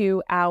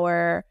into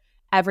our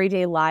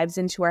everyday lives,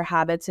 into our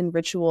habits and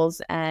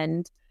rituals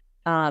and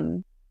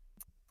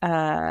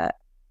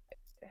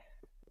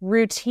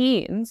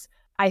routines,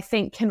 I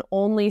think can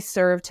only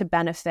serve to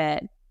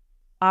benefit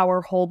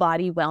our whole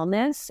body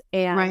wellness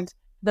and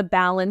the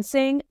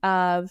balancing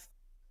of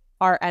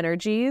our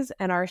energies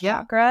and our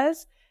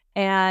chakras.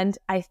 And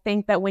I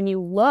think that when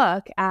you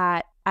look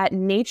at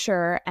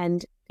nature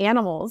and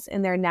animals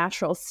in their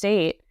natural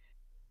state,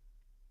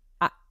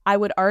 I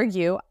would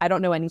argue, I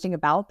don't know anything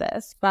about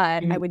this,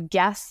 but I would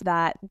guess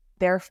that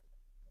they're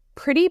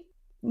pretty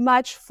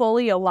much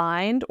fully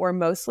aligned or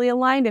mostly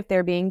aligned if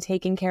they're being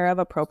taken care of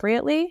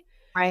appropriately.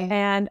 Right.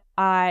 And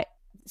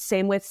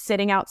same with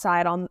sitting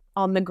outside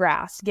on the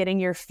grass, getting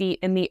your feet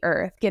in the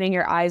earth, getting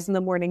your eyes in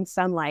the morning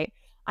sunlight.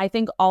 I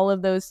think all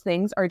of those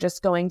things are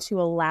just going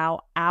to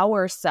allow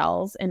our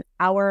cells and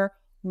our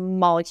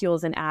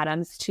molecules and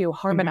atoms to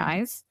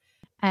harmonize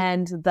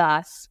and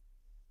thus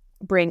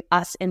bring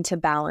us into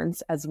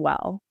balance as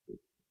well.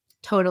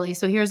 Totally.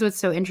 So here's what's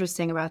so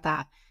interesting about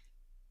that.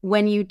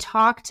 When you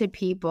talk to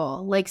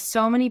people, like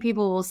so many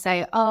people will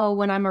say, oh,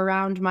 when I'm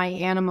around my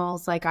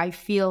animals, like I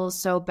feel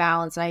so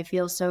balanced, I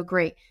feel so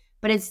great.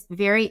 But it's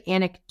very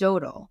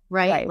anecdotal,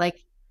 right?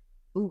 Like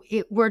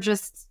we're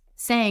just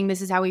saying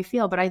this is how we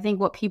feel. But I think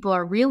what people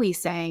are really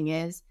saying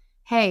is,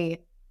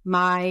 hey,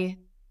 my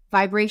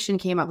vibration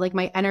came up, like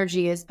my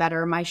energy is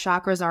better, my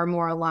chakras are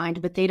more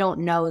aligned, but they don't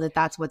know that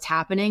that's what's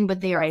happening,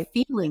 but they are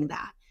feeling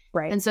that.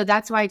 Right. And so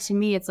that's why, to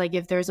me, it's like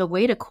if there's a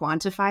way to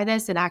quantify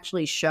this and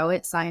actually show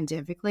it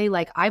scientifically,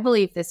 like I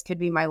believe this could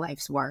be my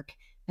life's work.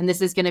 And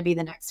this is going to be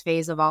the next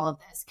phase of all of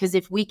this. Because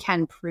if we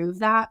can prove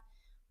that,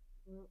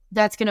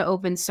 that's going to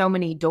open so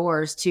many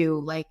doors to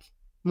like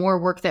more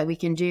work that we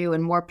can do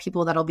and more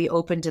people that'll be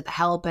open to the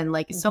help and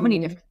like so many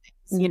different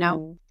things, you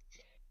know?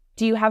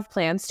 Do you have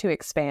plans to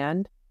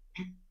expand?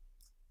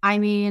 I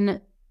mean,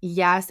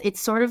 yes,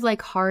 it's sort of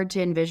like hard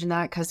to envision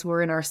that because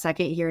we're in our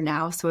second year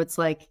now. So it's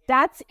like,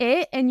 that's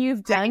it. And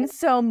you've done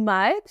so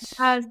much.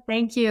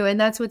 Thank you. And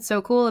that's what's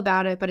so cool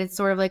about it. But it's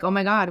sort of like, oh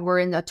my God, we're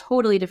in a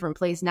totally different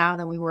place now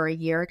than we were a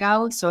year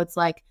ago. So it's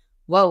like,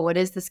 whoa, what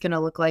is this going to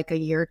look like a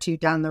year or two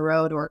down the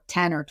road, or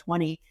 10 or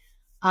 20?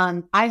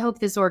 I hope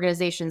this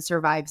organization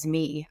survives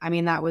me. I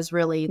mean, that was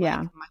really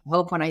like my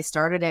hope when I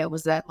started it,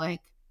 was that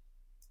like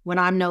when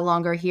I'm no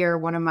longer here,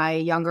 one of my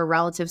younger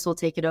relatives will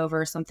take it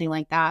over or something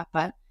like that.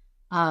 But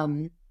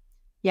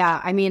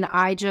yeah, I mean,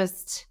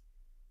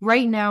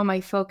 right now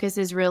my focus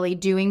is really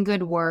doing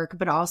good work,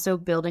 but also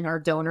building our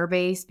donor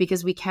base,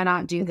 because we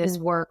cannot do this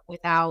work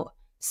without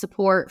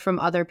support from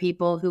other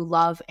people who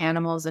love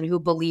animals and who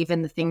believe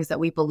in the things that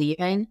we believe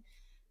in.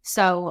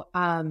 So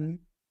I'm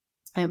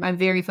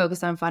very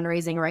focused on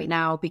fundraising right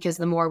now, because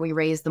the more we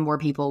raise, the more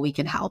people we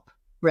can help,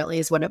 really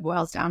is what it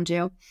boils down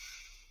to.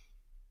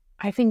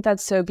 I think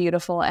that's so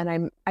beautiful.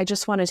 And I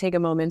just want to take a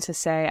moment to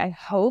say, I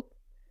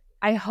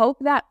hope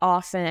that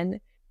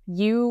often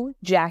you,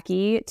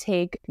 Jackie,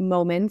 take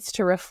moments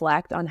to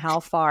reflect on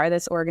how far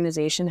this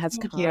organization has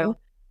come,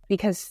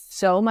 because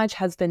so much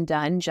has been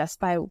done just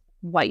by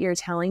what you're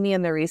telling me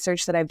and the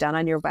research that I've done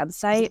on your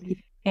website.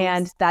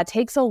 And that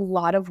takes a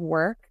lot of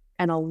work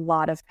and a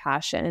lot of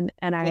passion.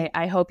 And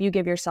I hope you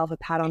give yourself a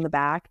pat on the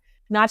back,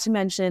 not to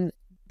mention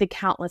the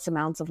countless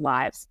amounts of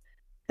lives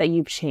that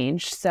you've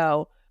changed.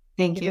 So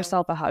give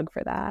yourself a hug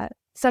for that.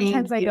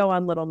 Sometimes I go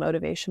on little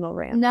motivational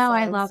rants. No, so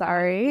I love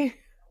sorry. That.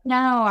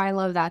 No, I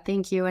love that.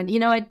 Thank you. And you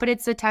know, but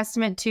it's a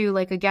testament to,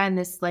 like, again,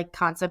 this like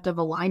concept of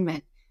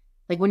alignment.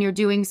 Like when you're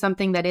doing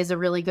something that is a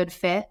really good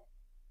fit,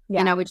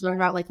 you know, which learned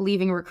about like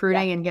leaving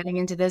recruiting and getting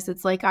into this.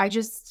 It's like, I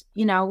just,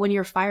 you know, when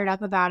you're fired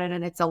up about it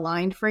and it's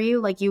aligned for you,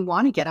 like you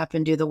want to get up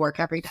and do the work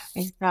every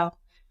day. So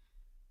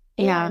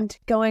and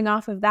going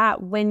off of that,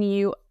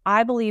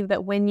 I believe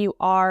that when you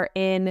are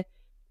in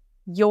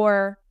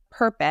your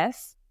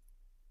purpose,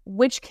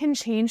 which can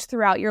change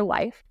throughout your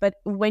life, but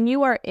when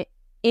you are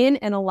in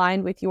and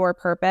aligned with your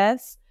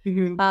purpose,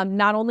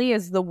 not only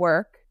is the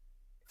work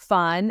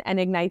fun and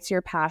ignites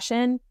your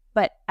passion,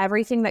 but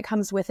everything that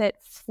comes with it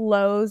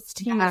flows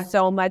to you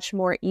so much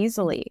more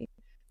easily.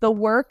 The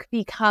work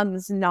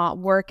becomes not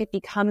work, it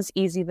becomes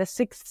easy. The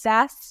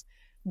success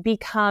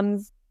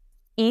becomes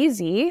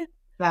easy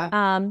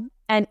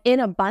and in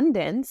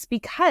abundance,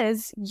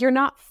 because you're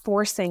not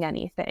forcing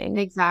anything.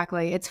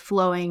 Exactly. It's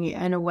flowing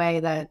in a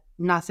way that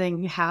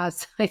nothing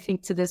has, I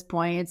think, to this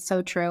point. It's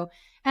so true.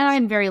 And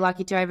I'm very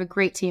lucky too. I have a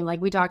great team. Like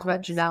we talked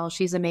about Janelle,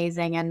 she's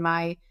amazing. And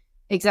my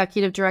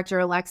executive director,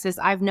 Alexis,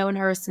 I've known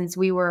her since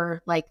we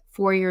were like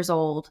 4 years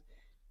old.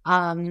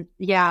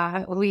 We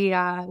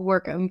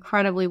work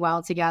incredibly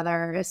well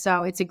together.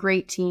 So it's a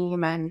great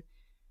team. And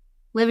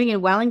living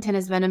in Wellington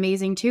has been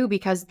amazing too,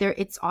 because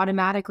it's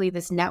automatically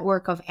this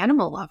network of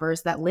animal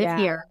lovers that live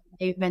here.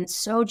 They've been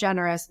so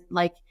generous,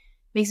 like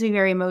makes me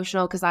very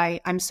emotional, because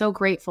I'm so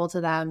grateful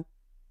to them.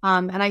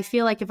 And I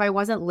feel like if I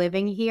wasn't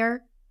living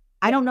here,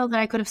 I don't know that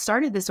I could have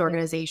started this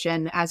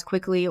organization as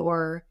quickly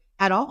or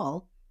at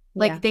all.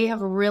 Like they have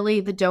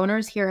really, the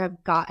donors here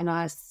have gotten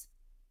us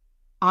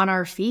on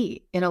our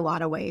feet in a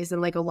lot of ways.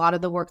 And like a lot of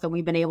the work that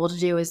we've been able to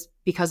do is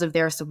because of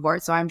their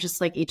support. So I'm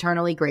just like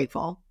eternally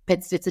grateful.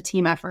 It's a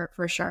team effort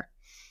for sure.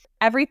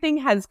 Everything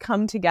has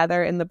come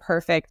together in the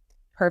perfect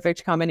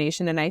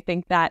combination. And I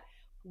think that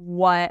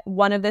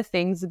one of the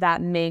things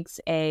that makes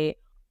a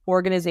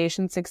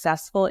organization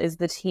successful is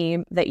the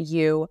team that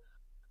you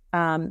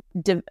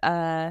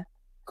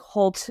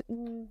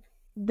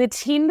the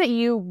team that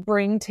you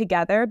bring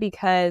together,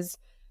 because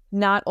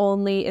not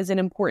only is it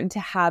important to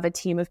have a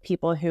team of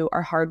people who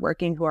are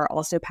hardworking, who are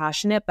also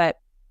passionate, but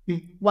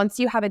once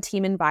you have a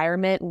team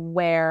environment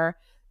where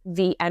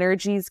the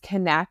energies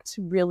connect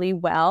really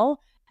well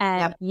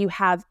and you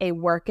have a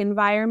work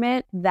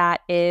environment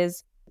that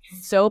is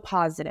so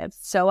positive,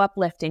 so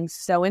uplifting,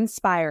 so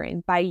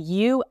inspiring by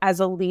you as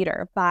a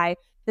leader, by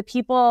the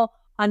people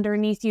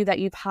underneath you that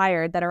you've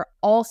hired that are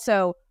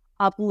also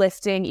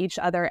uplifting each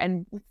other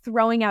and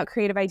throwing out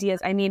creative ideas.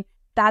 I mean,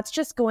 that's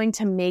just going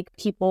to make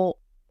people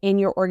in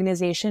your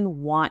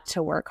organization want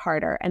to work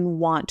harder and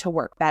want to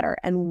work better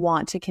and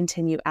want to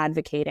continue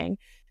advocating.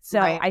 So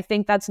I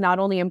think that's not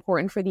only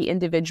important for the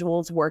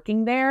individuals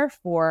working there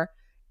for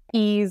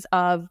ease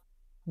of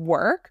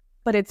work,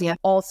 but it's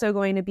also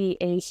going to be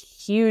a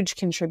huge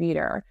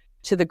contributor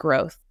to the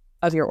growth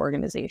of your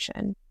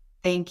organization.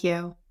 Thank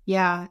you.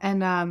 Yeah.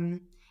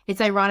 And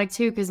it's ironic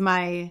too, because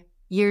my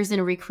years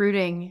in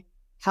recruiting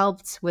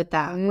helped with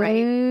that,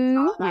 right?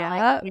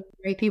 Like,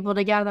 great people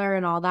together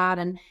and all that.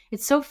 And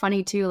it's so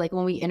funny too, like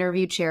when we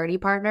interview charity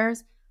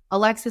partners,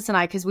 Alexis and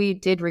I, because we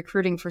did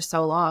recruiting for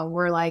so long,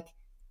 we're like,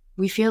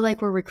 we feel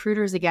like we're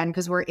recruiters again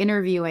because we're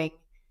interviewing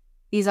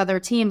these other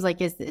teams. Like,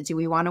 do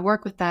we want to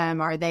work with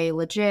them? Are they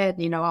legit?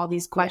 You know, all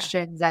these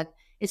questions that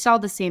it's all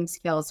the same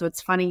skills. So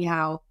it's funny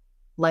how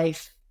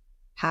life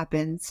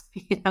happens.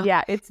 You know?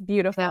 Yeah, it's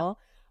beautiful.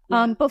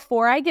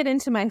 Before I get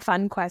into my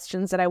fun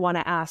questions that I want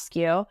to ask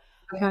you,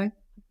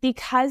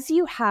 because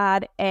you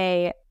had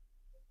an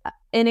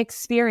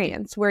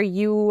experience where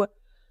what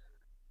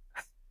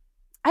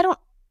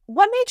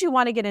made you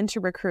want to get into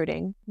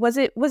recruiting? Was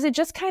it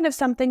just kind of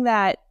something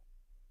that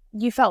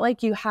you felt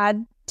like you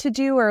had to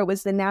do, or it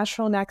was the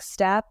natural next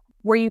step?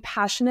 Were you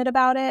passionate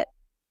about it?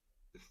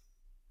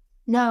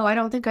 No, I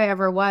don't think I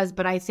ever was,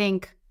 but I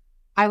think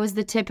I was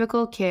the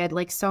typical kid,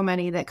 like so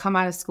many that come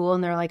out of school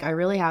and they're like, I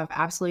really have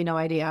absolutely no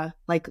idea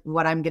like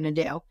what I'm going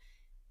to do.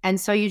 And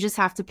so you just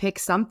have to pick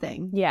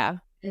something. Yeah.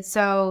 And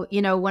so,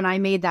 you know, when I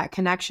made that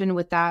connection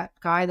with that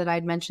guy that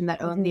I'd mentioned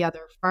that owned the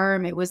other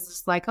firm, it was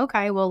just like,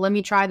 okay, well, let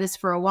me try this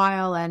for a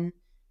while and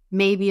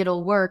maybe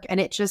it'll work. And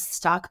it just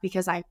stuck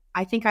because I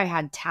think I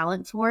had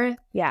talent for it.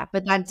 Yeah.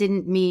 But that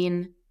didn't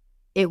mean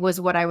it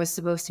was what I was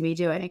supposed to be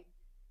doing.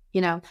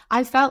 You know,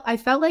 I felt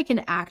like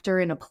an actor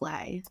in a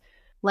play.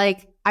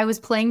 Like I was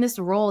playing this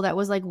role that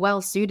was like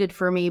well suited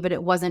for me, but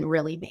it wasn't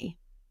really me,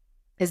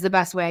 is the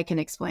best way I can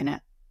explain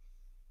it.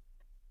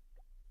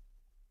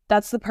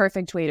 That's the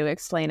perfect way to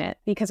explain it,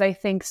 because I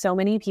think so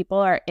many people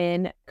are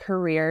in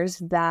careers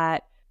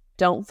that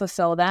don't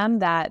fulfill them,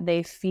 that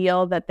they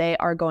feel that they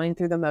are going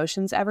through the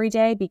motions every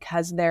day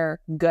because they're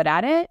good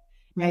at it,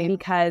 and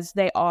because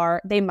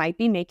they might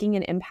be making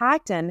an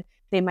impact and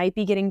they might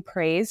be getting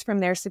praise from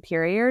their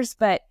superiors.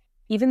 But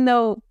even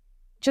though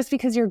just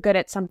because you're good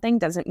at something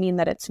doesn't mean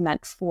that it's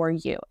meant for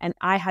you. And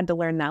I had to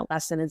learn that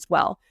lesson as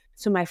well.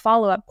 So my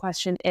follow-up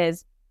question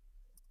is,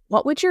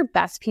 what would your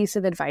best piece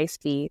of advice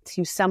be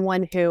to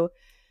someone who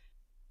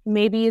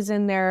maybe is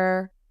in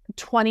their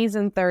 20s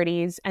and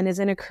 30s and is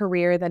in a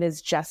career that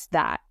is just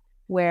that,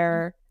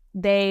 where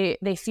they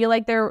feel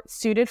like they're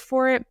suited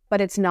for it,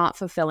 but it's not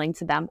fulfilling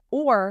to them,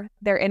 or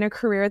they're in a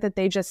career that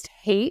they just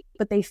hate,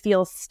 but they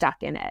feel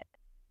stuck in it?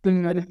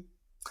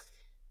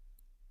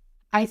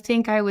 I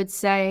think I would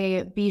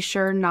say be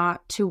sure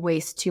not to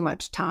waste too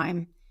much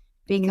time,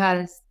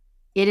 because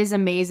it is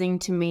amazing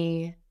to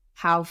me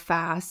how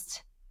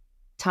fast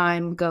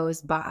time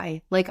goes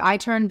by. Like I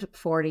turned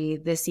 40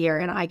 this year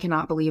and I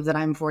cannot believe that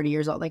I'm 40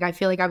 years old. Like I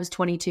feel like I was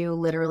 22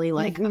 literally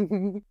like years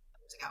ago.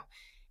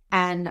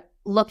 And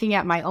looking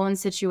at my own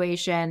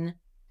situation,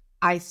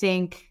 I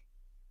think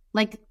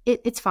like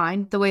it's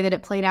fine the way that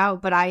it played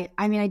out. But I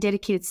mean, I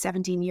dedicated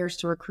 17 years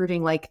to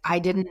recruiting. Like I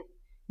didn't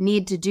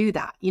need to do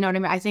that. You know what I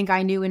mean? I think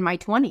I knew in my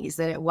 20s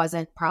that it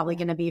wasn't probably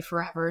going to be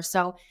forever.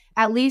 So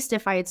at least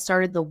if I had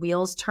started the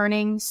wheels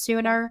turning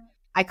sooner,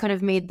 I could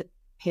have made the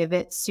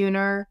pivot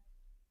sooner.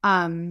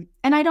 And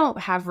I don't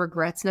have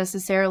regrets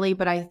necessarily,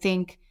 but I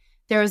think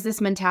there's this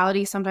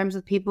mentality sometimes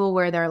with people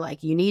where they're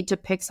like, you need to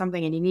pick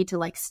something and you need to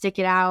like stick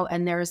it out.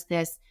 And there's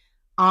this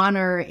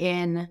honor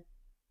in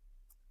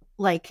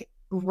like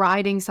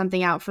riding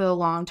something out for the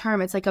long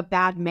term. It's like a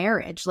bad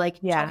marriage. Like,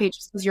 okay,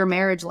 just because your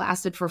marriage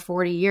lasted for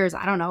 40 years,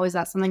 I don't know, is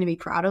that something to be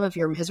proud of if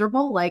you're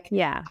miserable? Like,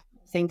 I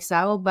think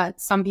so.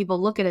 But some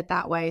people look at it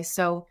that way.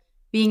 So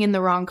being in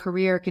the wrong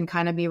career can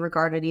kind of be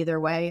regarded either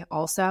way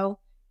also.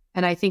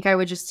 And I think I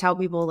would just tell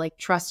people, like,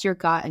 trust your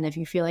gut. And if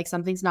you feel like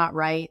something's not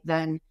right,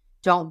 then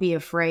don't be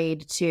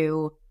afraid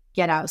to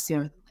get out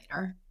sooner than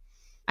later.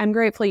 I'm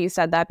grateful you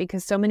said that,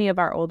 because so many of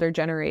our older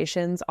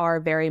generations are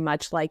very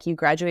much like, you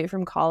graduate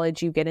from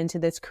college, you get into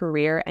this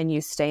career and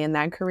you stay in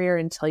that career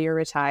until you're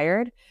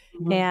retired.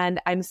 And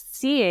I'm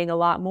seeing a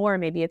lot more,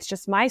 maybe it's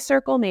just my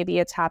circle, maybe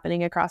it's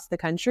happening across the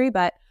country,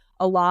 but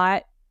a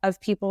lot of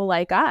people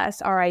like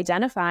us are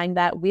identifying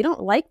that we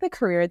don't like the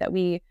career that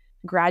we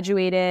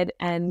graduated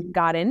and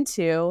got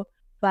into.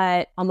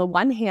 But on the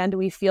one hand,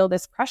 we feel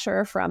this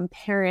pressure from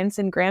parents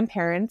and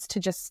grandparents to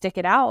just stick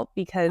it out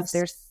because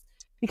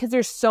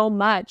there's so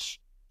much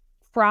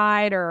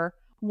pride or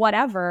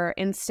whatever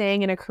and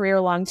staying in a career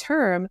long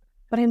term.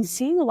 But I'm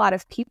seeing a lot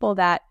of people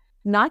that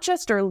not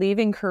just are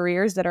leaving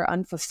careers that are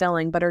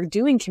unfulfilling, but are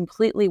doing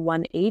completely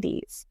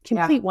 180s,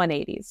 complete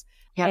 180s,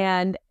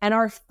 and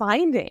are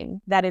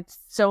finding that it's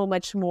so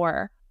much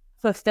more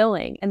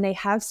fulfilling and they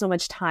have so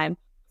much time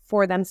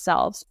for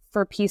themselves,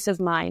 for peace of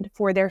mind,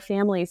 for their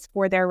families,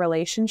 for their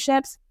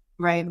relationships.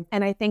 Right.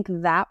 And I think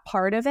that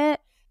part of it,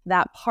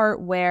 that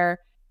part where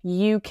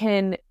you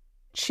can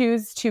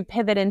choose to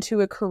pivot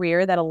into a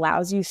career that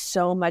allows you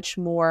so much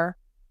more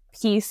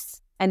peace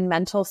and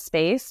mental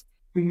space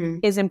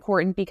is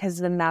important, because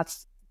then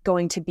that's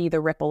going to be the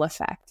ripple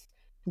effect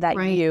that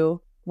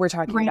you were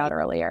talking about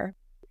earlier.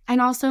 And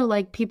also,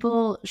 like,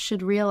 people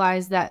should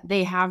realize that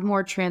they have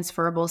more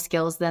transferable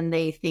skills than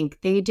they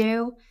think they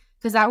do.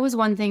 Because that was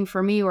one thing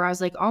for me where I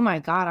was like, oh my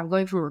God, I'm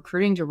going from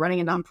recruiting to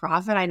running a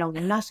nonprofit. I know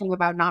nothing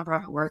about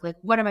nonprofit work. Like,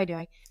 what am I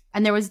doing?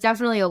 And there was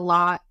definitely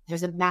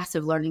there's a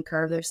massive learning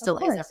curve. There still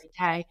is every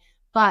day.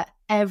 But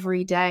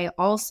every day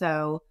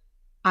also,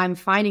 I'm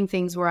finding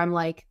things where I'm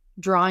like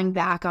drawing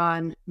back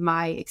on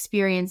my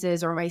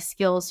experiences or my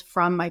skills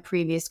from my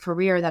previous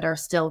career that are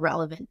still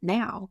relevant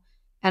now.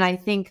 And I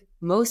think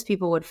most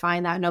people would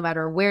find that no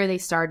matter where they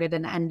started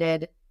and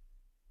ended,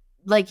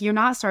 like, you're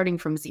not starting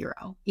from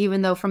zero,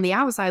 even though from the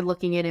outside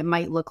looking in, it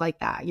might look like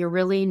that. You're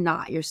really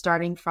not. You're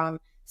starting from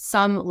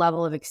some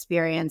level of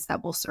experience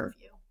that will serve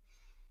you.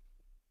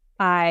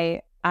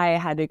 I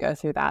had to go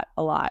through that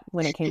a lot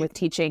when it came with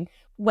teaching,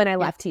 when I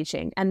left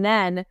teaching. And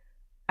then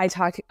I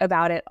talk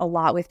about it a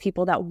lot with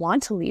people that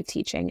want to leave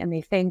teaching and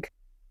they think,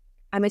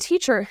 I'm a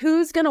teacher,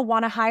 who's going to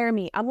want to hire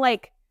me? I'm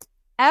like,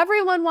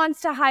 everyone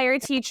wants to hire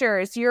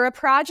teachers. You're a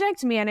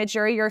project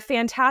manager. You're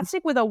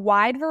fantastic with a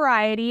wide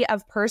variety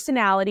of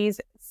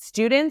personalities,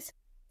 students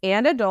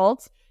and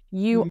adults.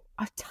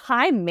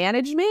 Time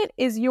management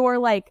is your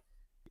like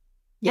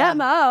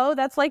MO.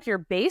 That's like your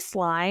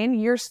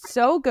baseline. You're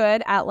so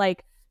good at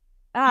like,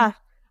 and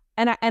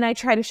I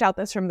try to shout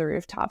this from the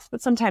rooftops,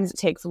 but sometimes it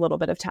takes a little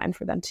bit of time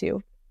for them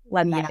to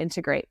let that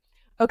integrate.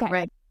 Okay.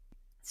 Right.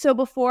 So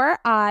before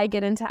I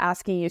get into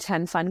asking you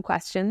 10 fun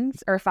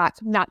questions, or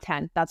not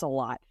 10, that's a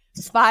lot.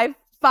 5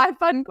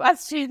 fun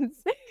questions.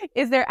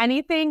 Is there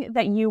anything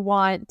that you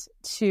want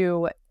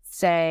to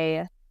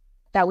say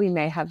that we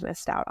may have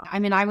missed out on? I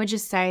mean, I would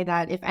just say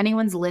that if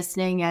anyone's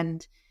listening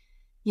and,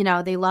 you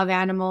know, they love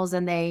animals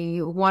and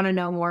they want to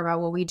know more about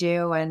what we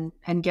do and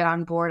get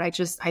on board,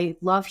 I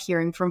love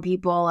hearing from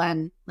people.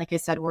 And like I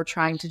said, we're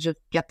trying to just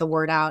get the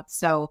word out.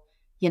 So,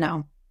 you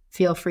know,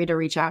 feel free to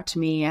reach out to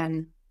me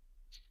and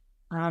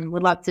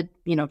would love to,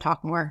 you know,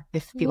 talk more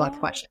if people have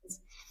questions.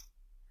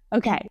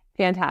 Okay,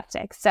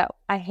 fantastic. So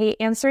I hate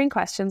answering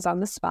questions on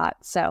the spot.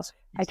 So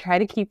I try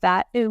to keep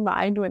that in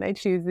mind when I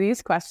choose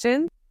these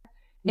questions.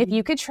 If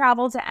you could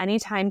travel to any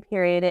time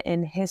period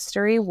in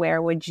history,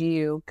 where would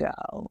you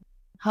go?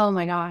 Oh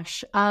my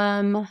gosh.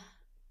 I've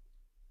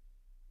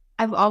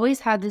always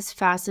had this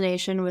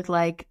fascination with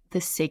like the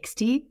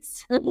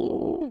 60s.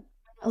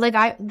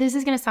 Like this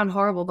is going to sound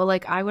horrible, but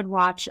like I would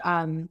watch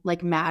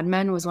like Mad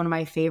Men was one of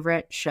my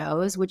favorite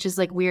shows, which is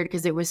like weird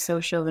because it was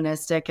so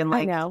chauvinistic and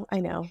like I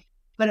know.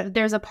 But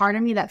there's a part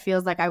of me that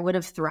feels like I would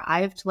have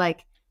thrived.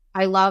 Like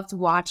I loved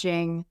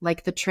watching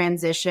like the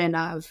transition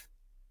of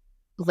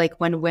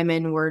like when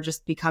women were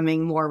just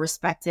becoming more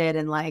respected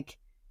and like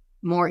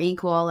more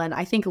equal, and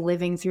I think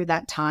living through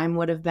that time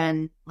would have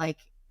been like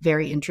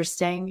very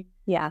interesting.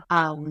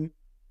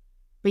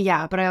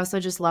 But I also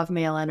just love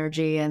male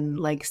energy, and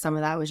like some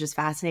of that was just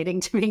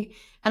fascinating to me.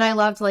 And I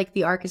loved like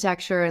the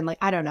architecture and like,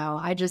 I don't know.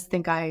 I just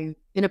think in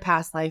a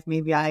past life,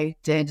 maybe I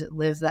did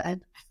live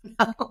that.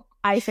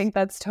 I think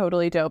that's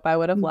totally dope. I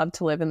would have loved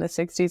to live in the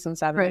 60s and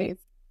 70s. Right.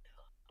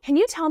 Can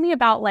you tell me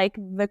about like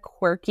the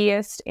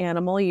quirkiest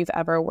animal you've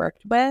ever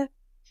worked with?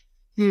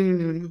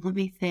 Let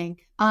me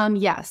think.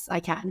 Yes, I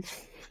can.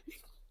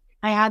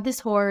 I had this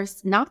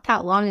horse not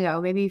that long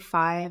ago, maybe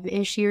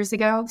 5-ish years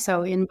ago.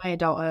 So in my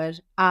adulthood,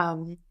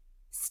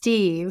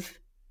 Steve,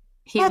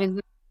 he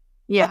was,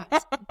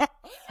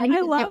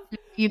 I love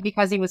you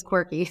because he was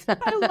quirky.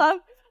 I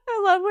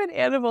love when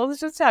animals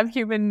just have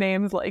human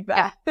names like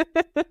that.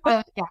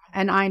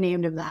 And I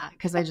named him that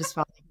because I just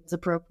felt like it was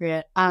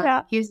appropriate.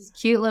 He was this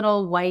cute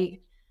little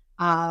white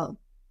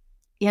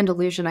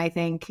Andalusian, I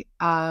think,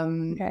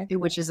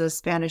 which is a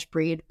Spanish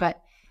breed. But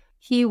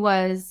he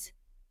was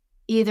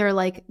either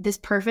like this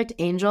perfect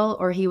angel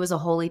or he was a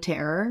holy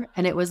terror.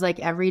 And it was like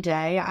every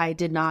day I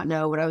did not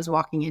know what I was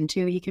walking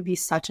into. He could be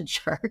such a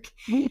jerk.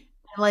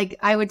 Like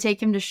I would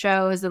take him to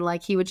shows and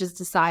like he would just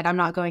decide I'm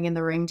not going in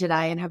the ring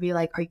today, and I'd be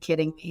like, are you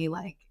kidding me?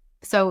 Like,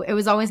 so it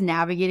was always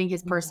navigating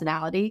his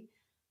personality.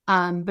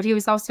 But he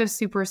was also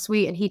super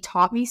sweet, and he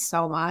taught me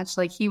so much.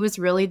 Like he was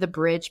really the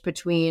bridge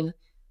between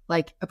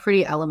like a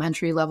pretty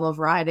elementary level of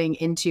riding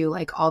into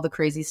like all the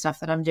crazy stuff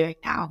that I'm doing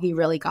now. He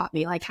really got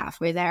me like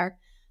halfway there.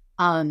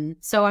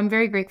 So I'm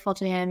very grateful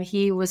to him.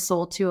 He was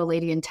sold to a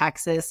lady in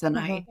Texas, and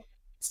I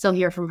still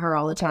hear from her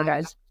all the time.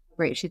 Guys,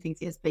 great, she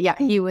thinks he is. But yeah,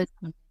 he was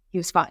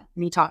fun,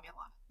 and he taught me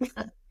a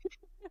lot.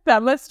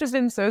 That must have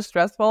been so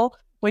stressful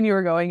when you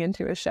were going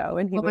into a show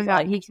and he Oh my was God,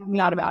 like, he kept me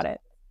not on my about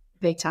it.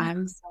 big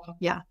time. So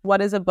yeah.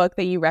 What is a book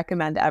that you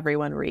recommend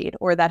everyone read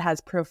or that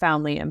has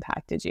profoundly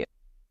impacted you?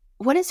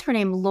 What is her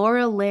name?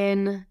 Laura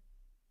Lynn,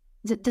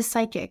 the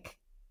psychic.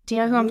 Do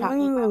you know who I'm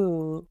talking about?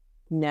 Ooh,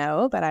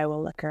 no, but I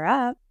will look her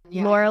up.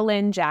 Yeah. Laura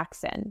Lynn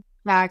Jackson.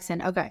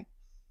 Jackson. Okay.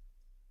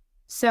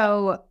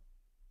 So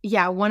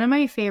yeah, one of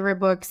my favorite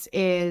books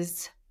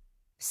is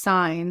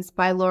Signs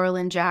by Laura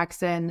Lynn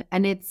Jackson.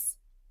 And it's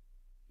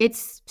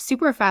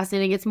super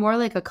fascinating. It's more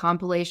like a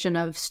compilation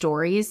of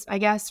stories, I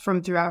guess,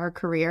 from throughout her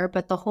career.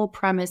 But the whole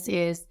premise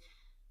is,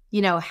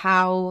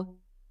 how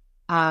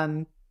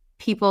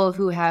people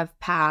who have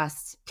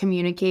passed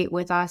communicate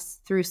with us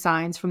through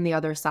signs from the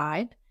other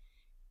side.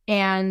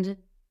 And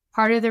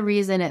part of the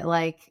reason it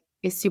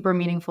is super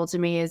meaningful to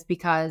me is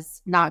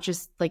because not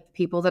just like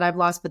people that I've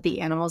lost, but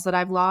the animals that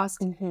I've lost.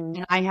 Mm-hmm.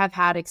 And I have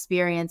had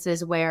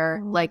experiences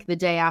where like the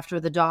day after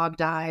the dog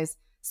dies,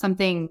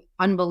 something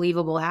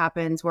unbelievable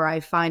happens where I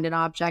find an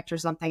object or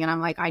something and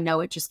I'm like, I know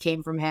it just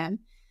came from him.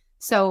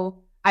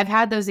 So I've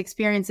had those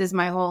experiences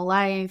my whole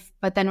life,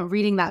 but then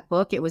reading that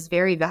book, it was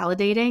very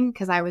validating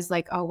because I was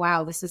like, oh,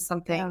 wow, this is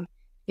something,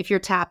 if you're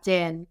tapped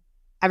in,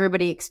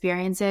 everybody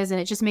experiences, and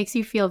it just makes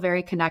you feel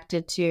very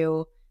connected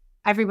to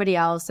everybody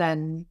else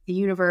and the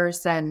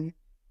universe. And,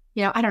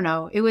 I don't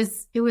know, it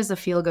was a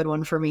feel-good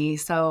one for me.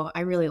 So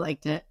I really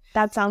liked it.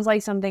 That sounds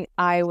like something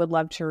I would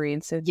love to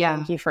read. So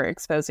thank you for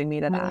exposing me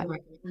to that.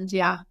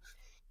 Yeah.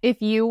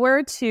 If you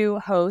were to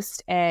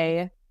host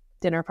a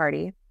dinner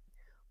party,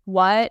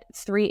 what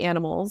 3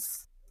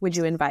 animals would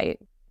you invite,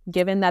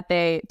 given that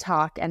they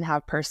talk and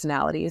have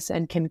personalities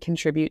and can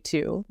contribute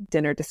to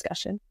dinner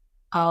discussion?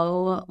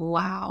 Oh,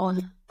 wow.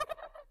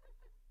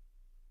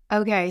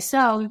 Okay,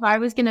 so if I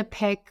was going to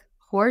pick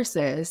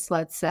horses,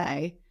 let's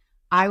say,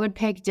 I would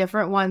pick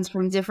different ones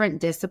from different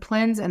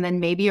disciplines and then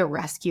maybe a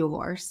rescue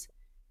horse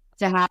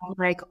to have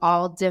like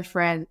all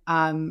different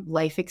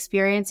life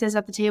experiences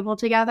at the table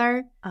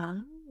together.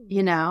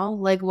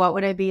 Like what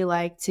would it be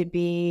like to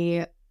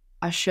be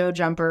a show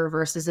jumper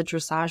versus a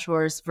dressage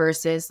horse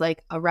versus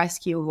like a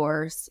rescue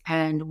horse,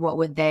 and what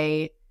would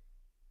they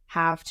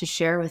have to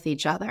share with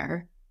each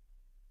other?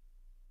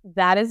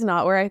 That is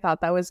not where I thought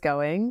that was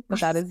going,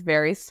 but that is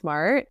very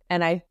smart.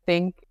 And I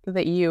think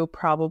that you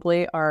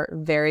probably are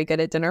very good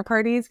at dinner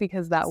parties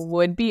because that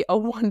would be a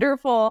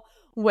wonderful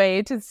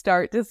way to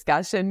start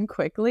discussion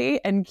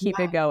quickly and keep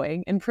it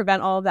going and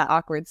prevent all of that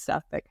awkward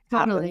stuff that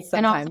happens sometimes.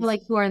 And also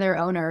like, who are their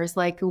owners?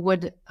 Like,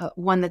 would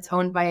one that's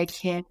owned by a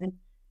kid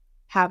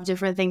have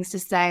different things to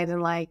say than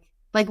like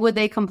would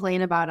they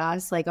complain about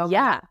us? Like, oh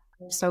yeah,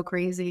 they're so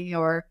crazy,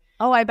 or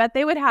I bet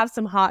they would have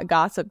some hot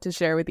gossip to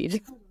share with each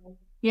other.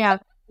 Yeah.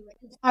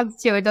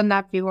 Dogs too. It doesn't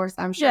have to be horse.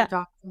 I'm sure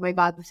dogs. Oh my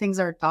God, the things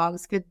are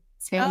dogs could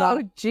stand up.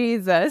 Oh,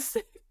 Jesus.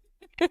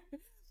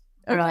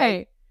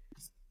 Okay.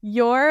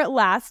 Your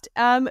last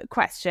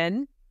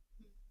question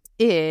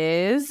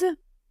is,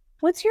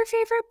 what's your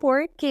favorite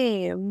board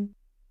game?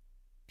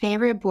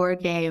 Favorite board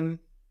game?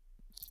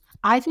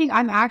 I think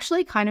I'm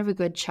actually kind of a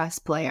good chess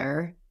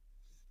player.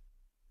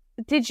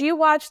 Did you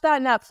watch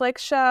that Netflix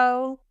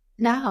show?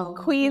 No.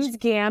 Queen's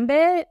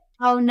Gambit?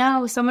 Oh,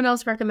 no. Someone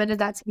else recommended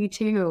that to me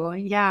too.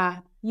 Yeah.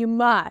 You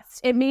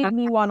must. It made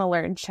me want to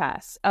learn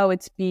chess. Oh,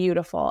 it's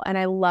beautiful. And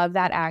I love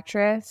that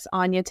actress,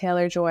 Anya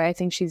Taylor-Joy. I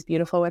think she's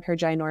beautiful with her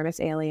ginormous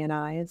alien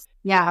eyes.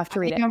 Yeah. I have to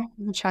read it. I'm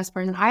a chess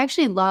person. I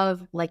actually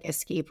love like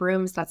escape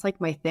rooms. That's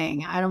like my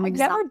thing. I've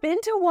never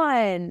been to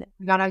one.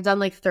 God, I've done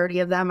like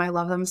 30 of them. I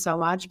love them so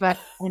much. But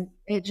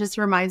it just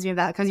reminds me of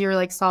that because you're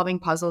like solving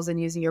puzzles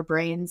and using your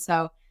brain.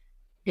 So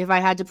if I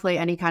had to play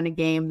any kind of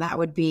game, that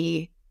would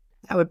be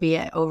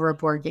it over a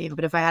board game.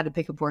 But if I had to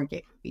pick a board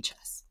game, it would be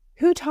chess.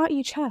 Who taught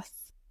you chess?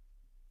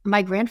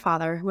 My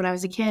grandfather when I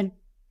was a kid.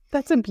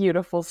 That's a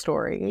beautiful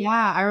story.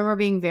 Yeah, I remember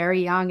being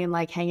very young and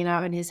like hanging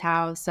out in his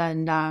house,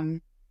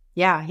 and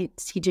he's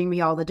teaching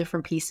me all the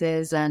different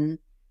pieces, and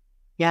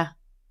yeah.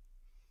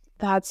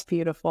 That's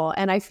beautiful.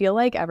 And I feel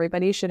like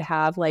everybody should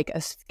have like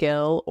a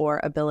skill or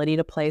ability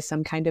to play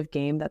some kind of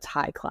game that's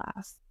high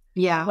class.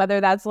 Yeah. Whether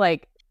that's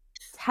like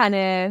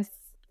tennis,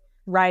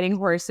 riding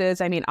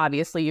horses. I mean,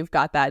 obviously you've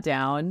got that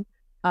down.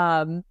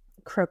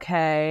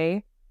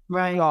 Croquet,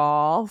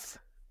 golf.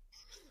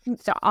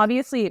 So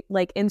obviously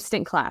like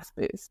instant class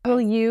boost.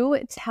 Will you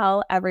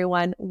tell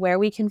everyone where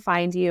we can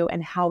find you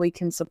and how we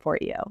can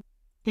support you?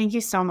 Thank you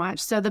so much.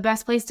 So the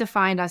best place to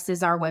find us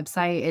is our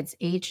website. It's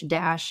h-aa.org,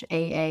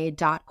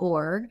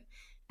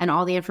 and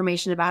all the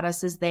information about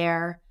us is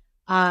there.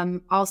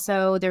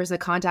 Also, there's a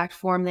contact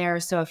form there.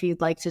 So if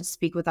you'd like to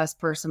speak with us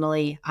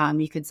personally,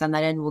 you could send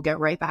that in. We'll get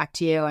right back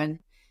to you. And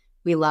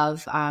we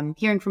love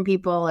hearing from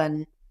people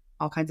and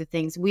all kinds of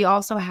things. We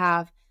also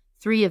have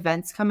 3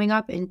 events coming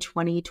up in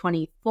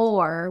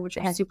 2024, which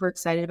I'm super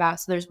excited about.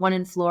 So there's one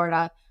in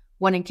Florida,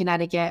 one in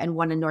Connecticut, and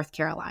one in North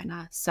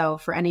Carolina. So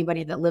for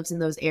anybody that lives in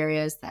those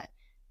areas that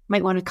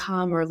might want to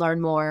come or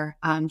learn more,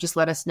 just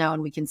let us know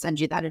and we can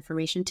send you that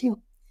information too.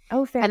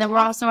 Oh, fantastic. And then we're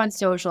also on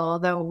social,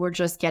 although we're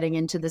just getting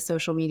into the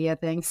social media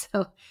thing.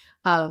 So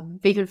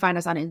you can find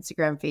us on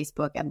Instagram,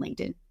 Facebook, and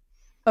LinkedIn.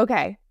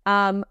 Okay.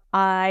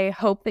 I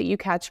hope that you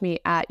catch me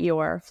at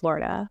your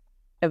Florida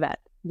event.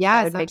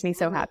 Yes, that would make me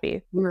so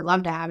happy. We would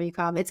love to have you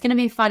come. It's going to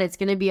be fun. It's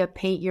going to be a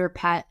paint your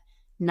pet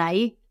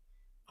night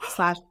 /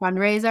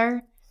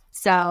 fundraiser.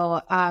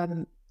 So,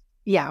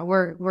 yeah,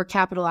 we're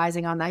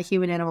capitalizing on that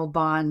human animal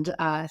bond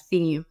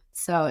theme.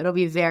 So it'll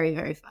be very,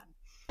 very fun.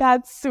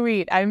 That's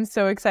sweet. I'm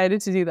so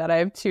excited to do that. I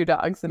have 2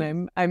 dogs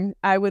and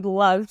I would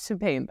love to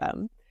paint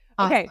them.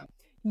 Awesome. Okay.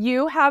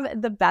 You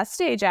have the best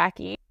day,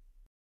 Jackie.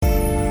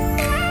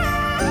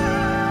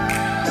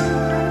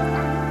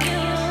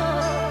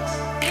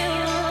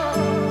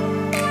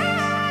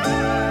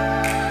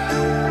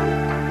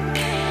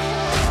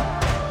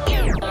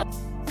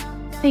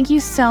 Thank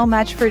you so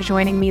much for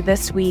joining me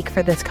this week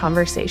for this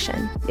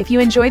conversation. If you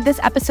enjoyed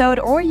this episode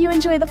or you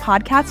enjoy the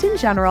podcast in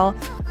general,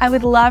 I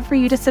would love for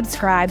you to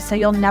subscribe so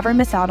you'll never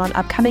miss out on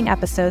upcoming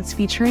episodes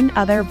featuring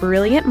other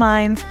brilliant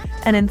minds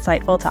and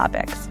insightful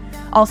topics.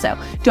 Also,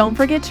 don't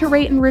forget to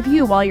rate and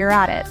review while you're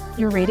at it.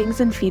 Your ratings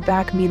and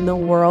feedback mean the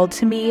world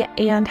to me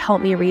and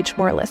help me reach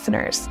more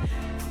listeners.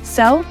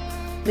 So,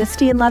 Miss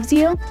Dean loves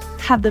you.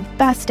 Have the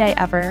best day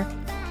ever.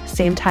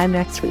 Same time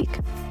next week.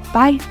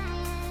 Bye.